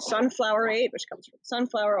 sodium sunflowerate, which comes from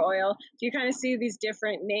sunflower oil. So you kind of see these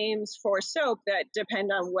different names for soap that depend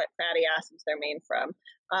on what fatty acids they're made from.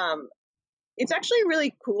 It's actually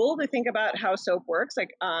really cool to think about how soap works, like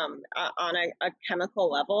on a chemical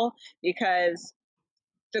level, because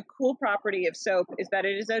the cool property of soap is that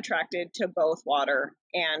it is attracted to both water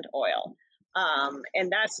and oil. And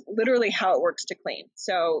that's literally how it works to clean.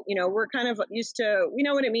 So, we're kind of used to, we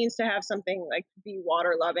know what it means to have something like be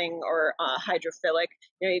water loving or hydrophilic.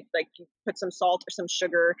 Like you put some salt or some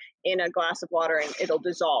sugar in a glass of water and it'll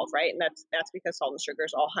dissolve, right? And that's because salt and sugar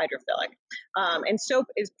is all hydrophilic. And soap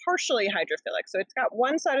is partially hydrophilic. So it's got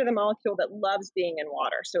one side of the molecule that loves being in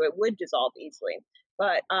water. So it would dissolve easily.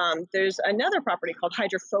 But there's another property called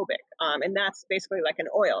hydrophobic, and that's basically like an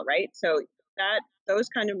oil, right? So those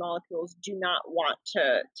kind of molecules do not want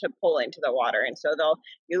to pull into the water, and so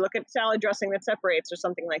you look at salad dressing that separates or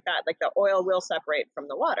something like that, like the oil will separate from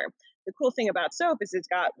the water. The cool thing about soap is it's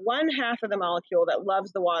got one half of the molecule that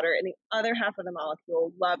loves the water, and the other half of the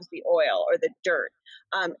molecule loves the oil or the dirt,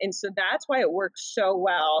 and so that's why it works so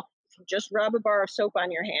well. If you just rub a bar of soap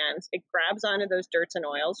on your hands, it grabs onto those dirts and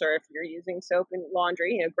oils, or if you're using soap in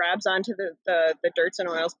laundry, it grabs onto the dirts and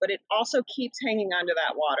oils, but it also keeps hanging onto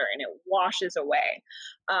that water and it washes away.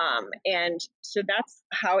 And so that's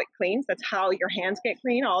how it cleans. That's how your hands get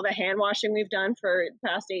clean. All the hand washing we've done for the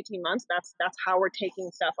past 18 months, that's how we're taking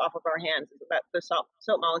stuff off of our hands, that the soap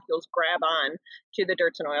molecules grab on to the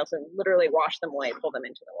dirts and oils and literally wash them away, pull them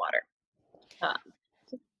into the water.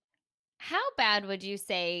 How bad would you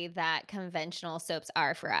say that conventional soaps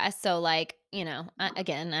are for us? So, like,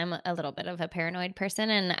 again, I'm a little bit of a paranoid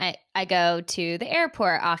person, and I go to the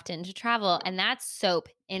airport often to travel, and that soap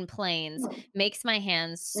in planes makes my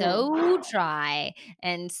hands so dry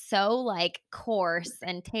and so like coarse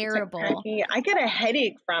and terrible. I get a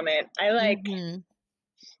headache from it.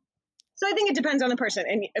 So I think it depends on the person.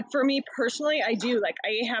 And for me personally, I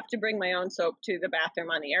have to bring my own soap to the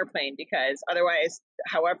bathroom on the airplane, because otherwise,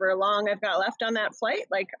 however long I've got left on that flight,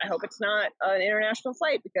 like I hope it's not an international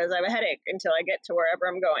flight, because I have a headache until I get to wherever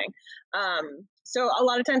I'm going. So a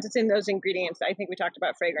lot of times it's in those ingredients. I think we talked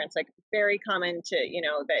about fragrance, like very common to,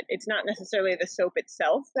 that it's not necessarily the soap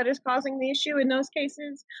itself that is causing the issue in those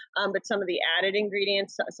cases, but some of the added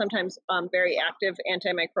ingredients, sometimes very active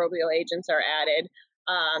antimicrobial agents are added.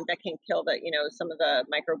 That can kill some of the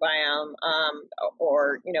microbiome,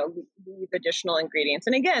 or leave additional ingredients.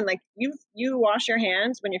 And again, like you wash your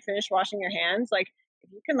hands, when you finish washing your hands, like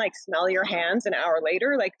if you can like smell your hands an hour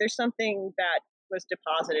later, like there's something that was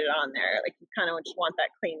deposited on there. Like you kind of just want that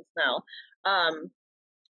clean smell.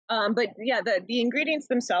 But yeah, the ingredients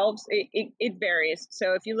themselves, it varies.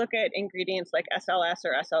 So if you look at ingredients like SLS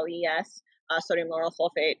or SLES, sodium lauryl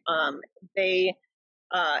sulfate,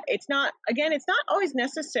 it's not always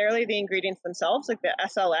necessarily the ingredients themselves. Like the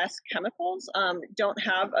SLS chemicals don't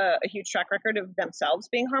have a huge track record of themselves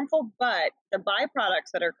being harmful, but the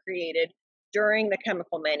byproducts that are created during the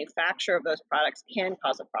chemical manufacture of those products can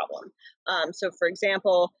cause a problem. So for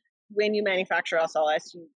example, when you manufacture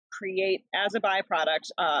SLS, you create as a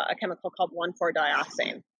byproduct a chemical called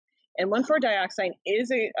 1,4-dioxane. And 1,4-dioxane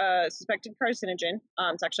is a suspected carcinogen.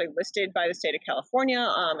 It's actually listed by the state of California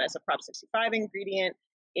as a Prop 65 ingredient.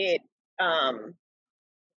 It um,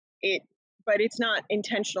 it but it's not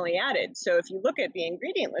intentionally added. So if you look at the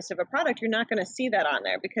ingredient list of a product, you're not going to see that on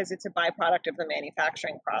there because it's a byproduct of the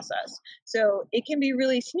manufacturing process. So it can be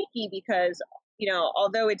really sneaky because,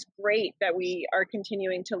 although it's great that we are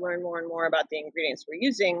continuing to learn more and more about the ingredients we're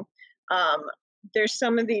using, um, there's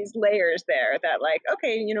some of these layers there that, like,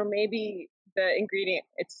 okay, maybe the ingredient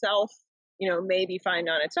itself may be fine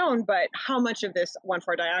on its own, but how much of this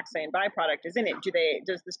 1,4-dioxane byproduct is in it?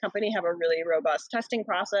 Does this company have a really robust testing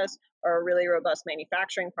process or a really robust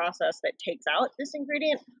manufacturing process that takes out this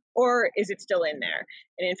ingredient, or is it still in there?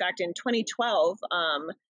 And in fact, in 2012,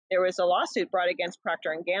 there was a lawsuit brought against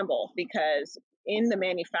Procter and Gamble because in the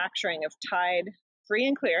manufacturing of Tide Free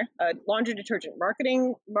and Clear, a laundry detergent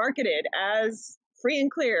marketed as free and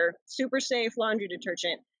clear, super safe laundry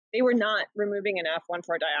detergent, they were not removing enough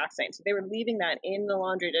 1,4-dioxane. So they were leaving that in the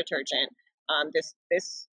laundry detergent,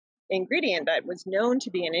 this ingredient that was known to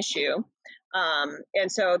be an issue.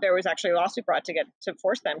 And so there was actually a lawsuit brought to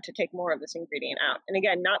force them to take more of this ingredient out. And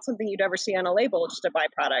again, not something you'd ever see on a label, just a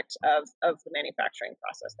byproduct of the manufacturing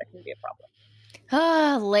process that can be a problem.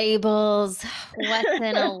 Ah, labels. What's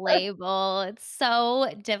in a label? It's so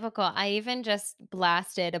difficult. I even just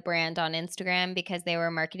blasted a brand on Instagram because they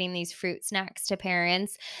were marketing these fruit snacks to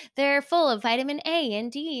parents. They're full of vitamin A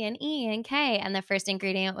and D and E and K. And the first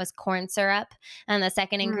ingredient was corn syrup. And the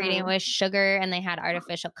second ingredient was sugar. And they had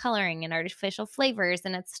artificial coloring and artificial flavors.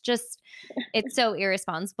 And it's so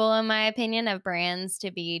irresponsible, in my opinion, of brands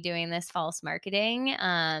to be doing this false marketing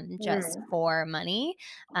just for money.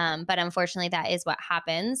 But unfortunately, that is what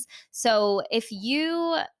happens. So if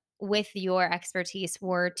you, with your expertise,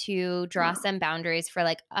 were to draw some boundaries for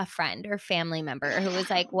like a friend or family member who was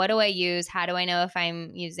like, what do I use? How do I know if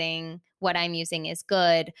what I'm using is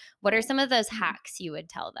good? What are some of those hacks you would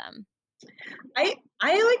tell them? I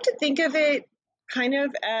like to think of it kind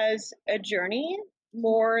of as a journey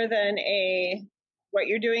more than a what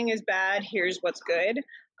you're doing is bad, here's what's good.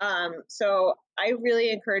 So I really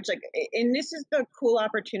encourage, and this is the cool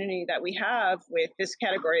opportunity that we have with this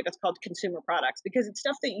category that's called consumer products, because it's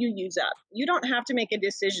stuff that you use up. You don't have to make a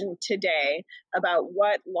decision today about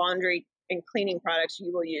what laundry and cleaning products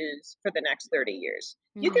you will use for the next 30 years.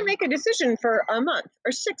 You can make a decision for a month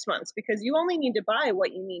or 6 months because you only need to buy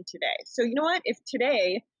what you need today. So you know what? If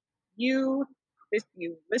today you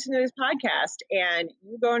listen to this podcast and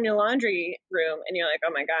you go in your laundry room and you're like,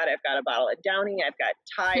 oh my God, I've got a bottle of Downy, I've got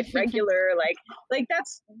Tide regular, like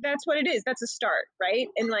that's what it is. That's a start, right?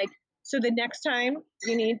 And so the next time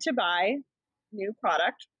you need to buy new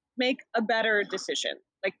product, make a better decision.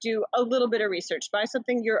 Like, do a little bit of research, buy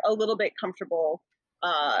something you're a little bit comfortable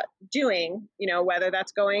doing, whether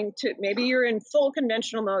that's going to, maybe you're in full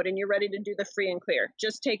conventional mode and you're ready to do the free and clear,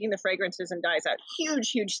 just taking the fragrances and dyes out.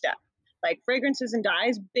 Huge step. Like fragrances and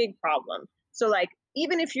dyes, big problem. So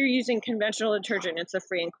even if you're using conventional detergent, it's a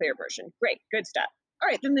free and clear version. Great, good step. All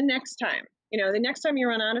right, then the next time you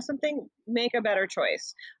run out of something, make a better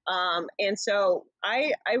choice. And so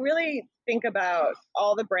I really think about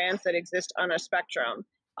all the brands that exist on a spectrum.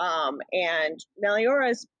 And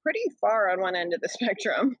Meliora is pretty far on one end of the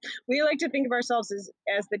spectrum. We like to think of ourselves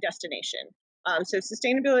as the destination. So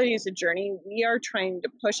sustainability is a journey. We are trying to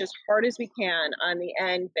push as hard as we can on the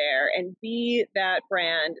end there and be that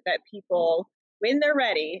brand that people, when they're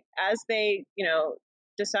ready, as they,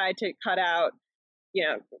 decide to cut out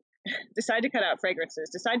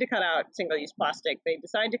fragrances, decide to cut out single-use plastic. They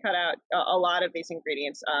decide to cut out a lot of these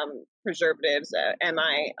ingredients, preservatives,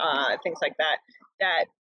 MI, things like that, that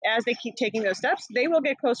as they keep taking those steps, they will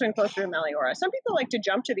get closer and closer to Meliora. Some people like to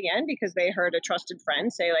jump to the end because they heard a trusted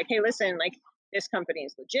friend say hey, listen, this company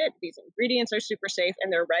is legit, these ingredients are super safe,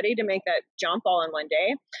 and they're ready to make that jump all in one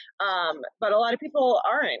day. But a lot of people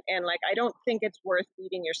aren't. And I don't think it's worth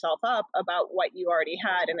beating yourself up about what you already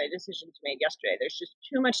had and the decisions you made yesterday. There's just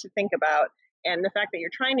too much to think about. And the fact that you're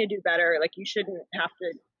trying to do better, you shouldn't have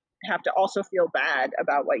to also feel bad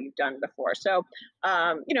about what you've done before. So,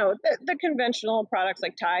 the conventional products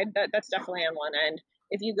like Tide, that's definitely on one end.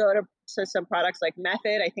 If you go to some products like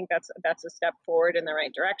Method, I think that's a step forward in the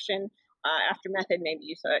right direction. After Method, maybe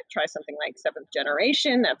you try something like Seventh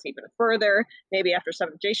Generation. That's even further. Maybe after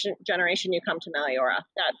Seventh Generation, you come to Meliora.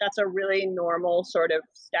 That's a really normal sort of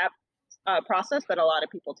step process that a lot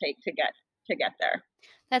of people take to get there.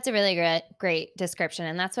 That's a really great description.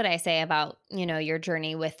 And that's what I say about, your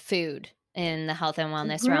journey with food in the health and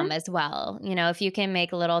wellness Hmm. realm as well. If you can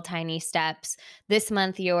make little tiny steps, this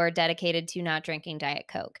month you're dedicated to not drinking Diet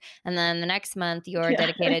Coke. And then the next month you're Yeah.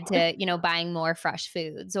 dedicated to, buying more fresh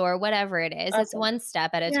foods or whatever it is. It's Awesome. one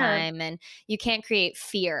step at a Yeah. time. And you can't create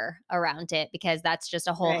fear around it because that's just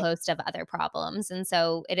a whole Right. host of other problems. And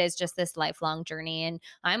so it is just this lifelong journey. And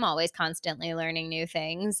I'm always constantly learning new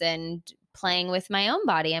things and playing with my own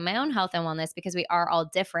body and my own health and wellness because we are all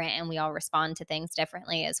different and we all respond to things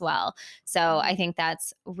differently as well. So I Mhm. think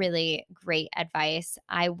that's really great advice.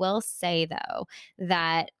 I will say though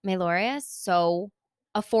that Meliora is so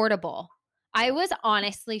affordable. I was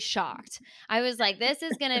honestly shocked. I was like, this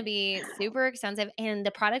is going to be super expensive. And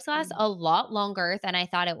the products last Mhm. a lot longer than I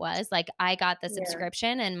thought it was. Like, I got the Yeah.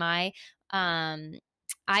 subscription and um,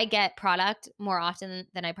 I get product more often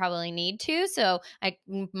than I probably need to. So I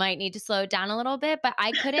might need to slow it down a little bit, but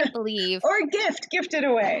I couldn't believe Or gift it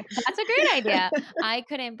away. that's a great idea. I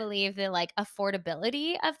couldn't believe the like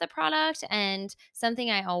affordability of the product, and something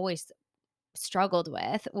I always struggled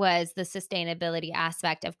with was the sustainability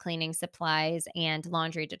aspect of cleaning supplies and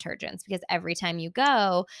laundry detergents because every time you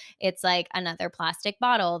go, it's like another plastic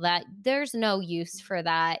bottle that there's no use for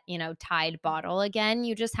that, Tide bottle again.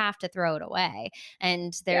 You just have to throw it away.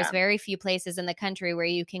 And there's Yeah. very few places in the country where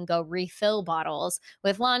you can go refill bottles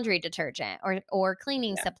with laundry detergent or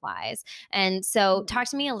cleaning Yeah. supplies. And so Mhm. talk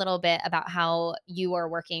to me a little bit about how you are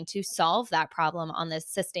working to solve that problem on the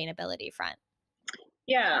sustainability front.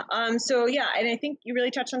 Yeah. And I think you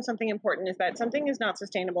really touched on something important is that something is not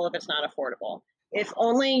sustainable if it's not affordable. If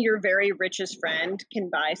only your very richest friend can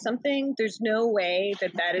buy something, there's no way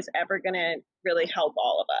that that is ever going to really help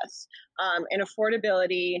all of us. And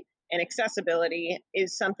affordability and accessibility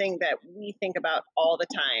is something that we think about all the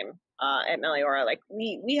time at Meliora. Like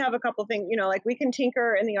we have a couple things, like we can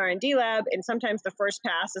tinker in the R&D lab, and sometimes the first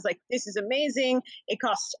pass is like, this is amazing. It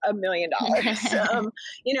costs $1 million.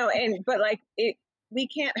 And but like it we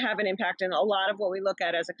can't have an impact. And a lot of what we look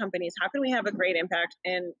at as a company is how can we have a great impact?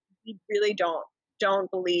 And we really don't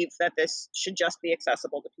believe that this should just be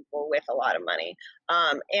accessible to people with a lot of money.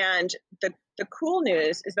 And the cool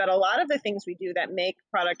news is that a lot of the things we do that make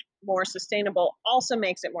product more sustainable also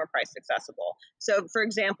makes it more price accessible. So, for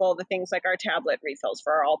example, the things like our tablet refills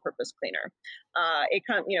for our all-purpose cleaner.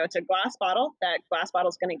 It's a glass bottle. That glass bottle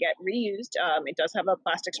is going to get reused. It does have a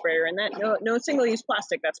plastic sprayer in that. No single-use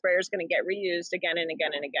plastic. That sprayer is going to get reused again and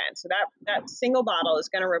again and again. So that single bottle is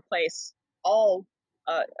going to replace all.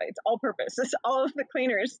 It's all purpose. It's all of the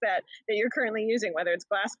cleaners that you're currently using, whether it's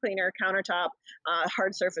glass cleaner, countertop,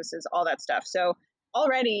 hard surfaces, all that stuff. So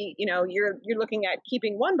already, you're looking at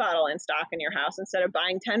keeping one bottle in stock in your house instead of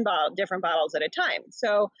buying 10 different bottles at a time.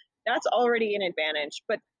 So that's already an advantage.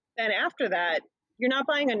 But then after that, you're not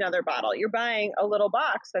buying another bottle. You're buying a little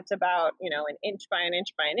box that's about, an inch by an inch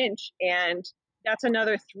by an inch. And that's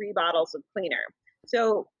another 3 bottles of cleaner.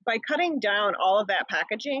 So by cutting down all of that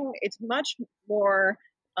packaging, it's much more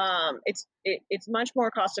it's much more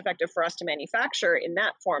cost effective for us to manufacture in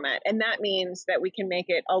that format, and that means that we can make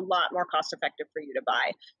it a lot more cost effective for you to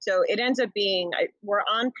buy. So it ends up being we're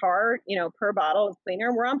on par, per bottle of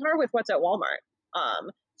cleaner, we're on par with what's at Walmart.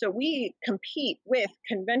 So we compete with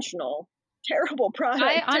conventional terrible I product,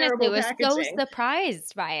 honestly terrible was so packaging.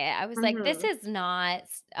 surprised by it. I was like, this Hmm. is not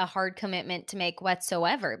a hard commitment to make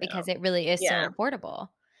whatsoever No. because it really is so Yeah. affordable.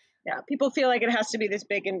 Yeah, people feel like it has to be this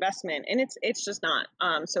big investment, and it's just not.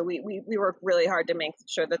 So we work really hard to make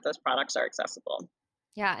sure that those products are accessible.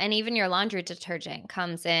 Yeah, and even your laundry detergent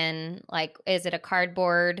comes in like, is it a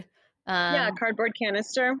cardboard? Yeah, Um, cardboard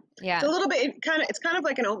canister. It's a yeah. little bit it's kind of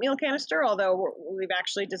like an oatmeal canister, although we've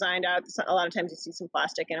actually designed out. A lot of times you see some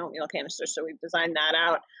plastic in oatmeal canisters, so we've designed that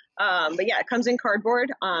out. But yeah, it comes in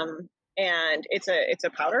cardboard, and it's a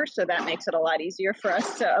powder, so that makes it a lot easier for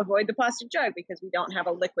us to avoid the plastic jug because we don't have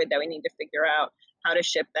a liquid that we need to figure out how to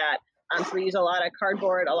ship that. So we use a lot of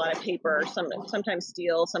cardboard, a lot of paper, sometimes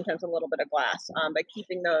steel, sometimes a little bit of glass, but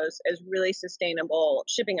keeping those as really sustainable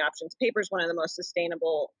shipping options. Paper is one of the most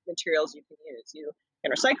sustainable materials you can use. You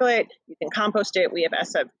can recycle it, you can compost it. We have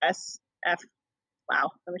wow,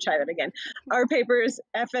 let me try that again. Our paper is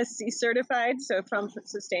FSC certified, so from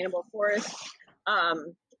sustainable forests.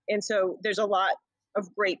 And so there's a lot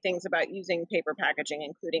of great things about using paper packaging,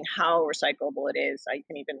 including how recyclable it is. You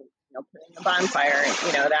can even, put it in a bonfire,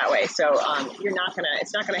 that way. So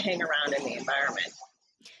it's not gonna hang around in the environment.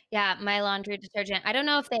 Yeah, my laundry detergent, I don't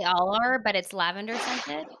know if they all are, but it's lavender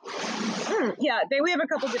scented. Yeah, we have a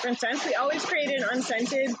couple different scents. We always create an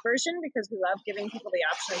unscented version because we love giving people the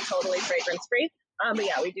option of totally fragrance free. But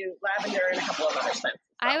yeah, we do lavender and a couple of other scents as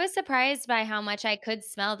I well. was surprised by how much I could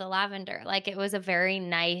smell the lavender. Like, it was a very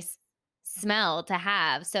nice smell to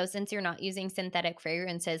have. So since you're not using synthetic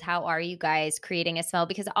fragrances, how are you guys creating a smell?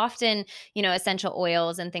 Because often, essential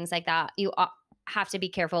oils and things like that, have to be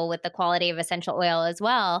careful with the quality of essential oil as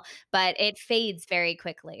well, but it fades very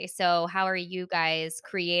quickly. So how are you guys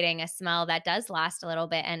creating a smell that does last a little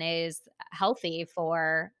bit and is healthy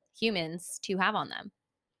for humans to have on them?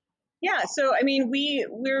 Yeah, so I mean,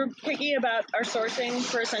 we're picky about our sourcing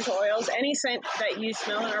for essential oils. Any scent that you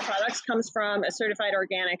smell in our products comes from a certified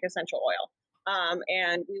organic essential oil.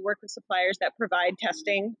 And we work with suppliers that provide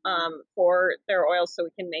testing for their oils so we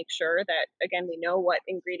can make sure that, again, we know what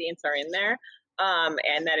ingredients are in there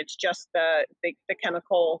and that it's just the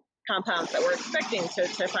chemical compounds that we're expecting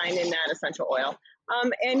to find in that essential oil.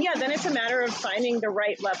 And yeah, then it's a matter of finding the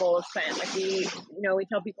right level of scent. Like we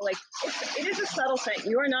tell people like it is a subtle scent.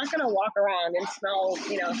 You are not going to walk around and smell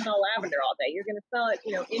lavender all day. You're going to smell it,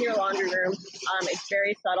 in your laundry room. It's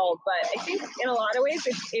very subtle, but I think in a lot of ways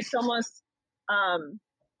it's almost I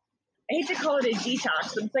hate to call it a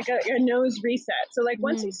detox, but it's like a nose reset. So like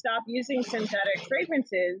once you stop using synthetic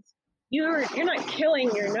fragrances, you're not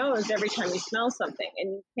killing your nose every time you smell something,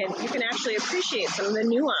 and you can actually appreciate some of the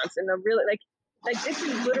nuance and the really like this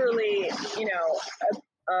is literally a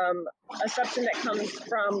substance that comes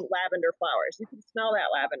from lavender flowers. You can smell that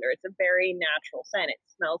lavender. It's a very natural scent. It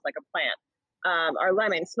smells like a plant. Our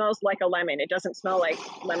lemon smells like a lemon. It doesn't smell like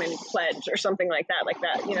lemon pledge or something like that,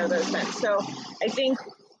 those scents. So I think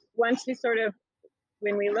once we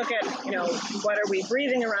when we look at, what are we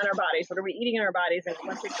breathing around our bodies, what are we eating in our bodies, and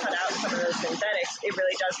once we cut out some of those synthetics, it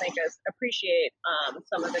really does make us appreciate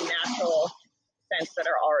some of the natural scents that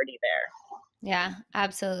are already there. Yeah,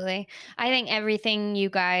 absolutely. I think everything you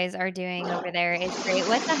guys are doing over there is great.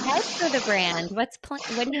 What's ahead for the brand? What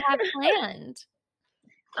do you have planned?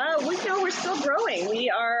 We're still growing. We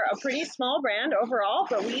are a pretty small brand overall,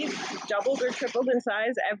 but we've doubled or tripled in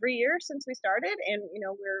size every year since we started, and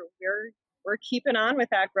we're keeping on with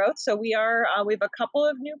that growth. So we have a couple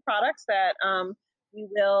of new products that we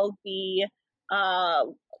will be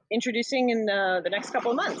introducing in the next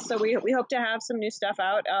couple of months. So we hope to have some new stuff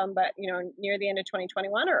out, but near the end of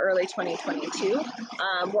 2021 or early 2022.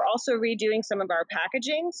 We're also redoing some of our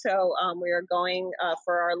packaging. So we are going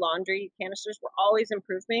for our laundry canisters. We're always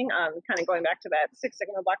improving, kind of going back to that Six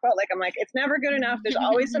Sigma black belt. Like I'm like, it's never good enough. There's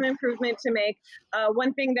always some improvement to make.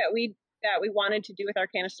 One thing that we wanted to do with our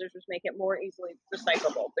canisters was make it more easily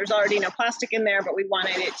recyclable. There's already no plastic in there, but we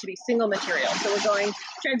wanted it to be single material. So we're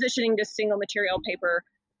transitioning to single material paper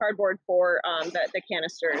cardboard for the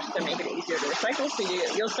canisters to make it easier to recycle.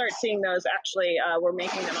 So you'll start seeing those. Actually, we're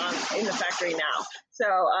making them in the factory now. So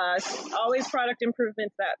always product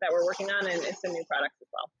improvements that we're working on, and it's some new products as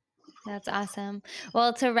well. That's awesome.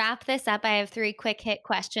 Well, to wrap this up, I have 3 quick hit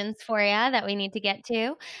questions for you that we need to get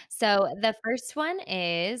to. So the first one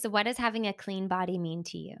is, what does having a clean body mean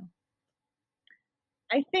to you?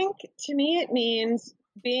 I think to me it means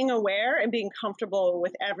being aware and being comfortable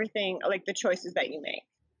with everything, like the choices that you make.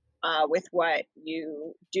 With what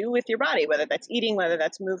you do with your body, whether that's eating, whether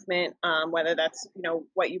that's movement, whether that's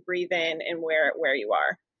what you breathe in and where you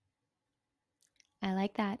are. I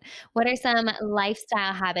like that. What are some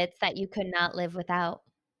lifestyle habits that you could not live without?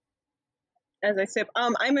 As I sip,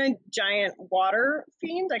 I'm a giant water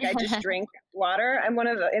fiend. Like I just drink water. I'm one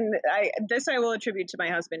of this I will attribute to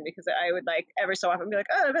my husband, because I would like every so often be like,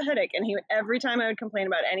 oh, I have a headache. And every time I would complain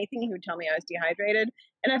about anything, he would tell me I was dehydrated.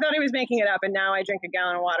 And I thought he was making it up. And now I drink a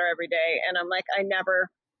gallon of water every day. And I'm like, I never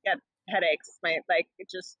get headaches.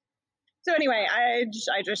 So anyway, I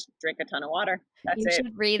just drink a ton of water. That's You it.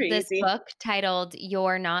 should read Pretty this easy. book titled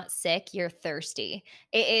You're Not Sick, You're Thirsty.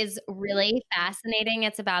 It is really fascinating.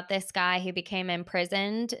 It's about this guy who became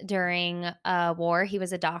imprisoned during a war. He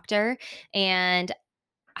was a doctor, and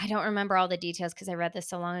I don't remember all the details because I read this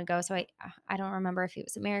so long ago. So I don't remember if he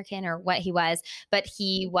was American or what he was, but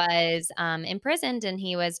he was imprisoned and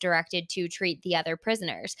he was directed to treat the other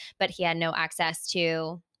prisoners, but he had no access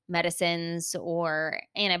to medicines or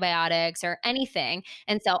antibiotics or anything.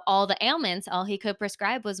 And so all the ailments, all he could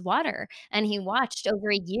prescribe was water. And he watched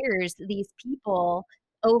over years these people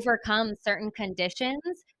overcome certain conditions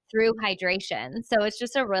through hydration. So it's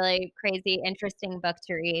just a really crazy, interesting book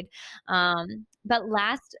to read. But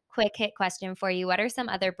last quick hit question for you. What are some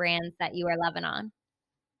other brands that you are loving on?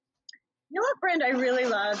 You know what brand I really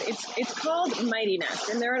love? It's called Mighty Nest,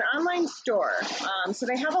 and they're an online store. So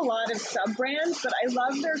they have a lot of sub brands, but I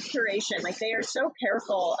love their curation. Like they are so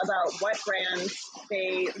careful about what brands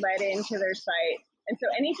they let into their site. And so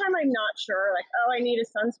anytime I'm not sure, like, oh, I need a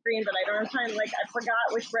sunscreen, but I don't have time, like I forgot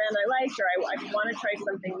which brand I liked, or I want to try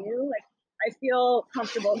something new, like I feel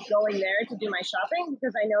comfortable going there to do my shopping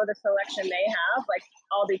because I know the selection they have, like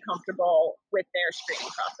I'll be comfortable with their screening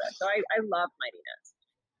process. So I love Mighty Nets.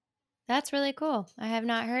 That's really cool. I have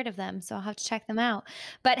not heard of them, so I'll have to check them out.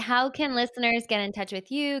 But how can listeners get in touch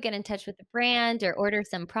with you, get in touch with the brand, or order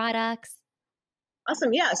some products?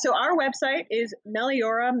 Awesome. Yeah. So our website is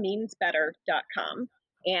meliorameansbetter.com.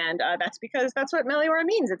 And that's because that's what Meliora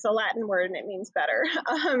means. It's a Latin word and it means better.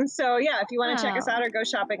 So yeah, if you want to check us out or go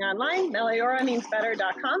shopping online,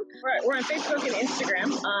 meliorameansbetter.com. We're on Facebook and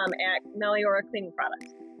Instagram at Meliora Cleaning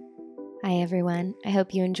Products. Hi, everyone. I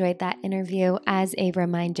hope you enjoyed that interview. As a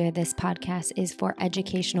reminder, this podcast is for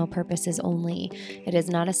educational purposes only. It is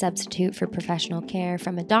not a substitute for professional care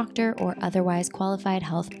from a doctor or otherwise qualified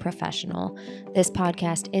health professional. This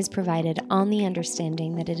podcast is provided on the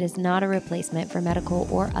understanding that it is not a replacement for medical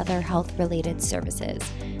or other health-related services.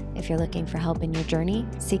 If you're looking for help in your journey,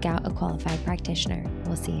 seek out a qualified practitioner.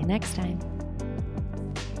 We'll see you next time.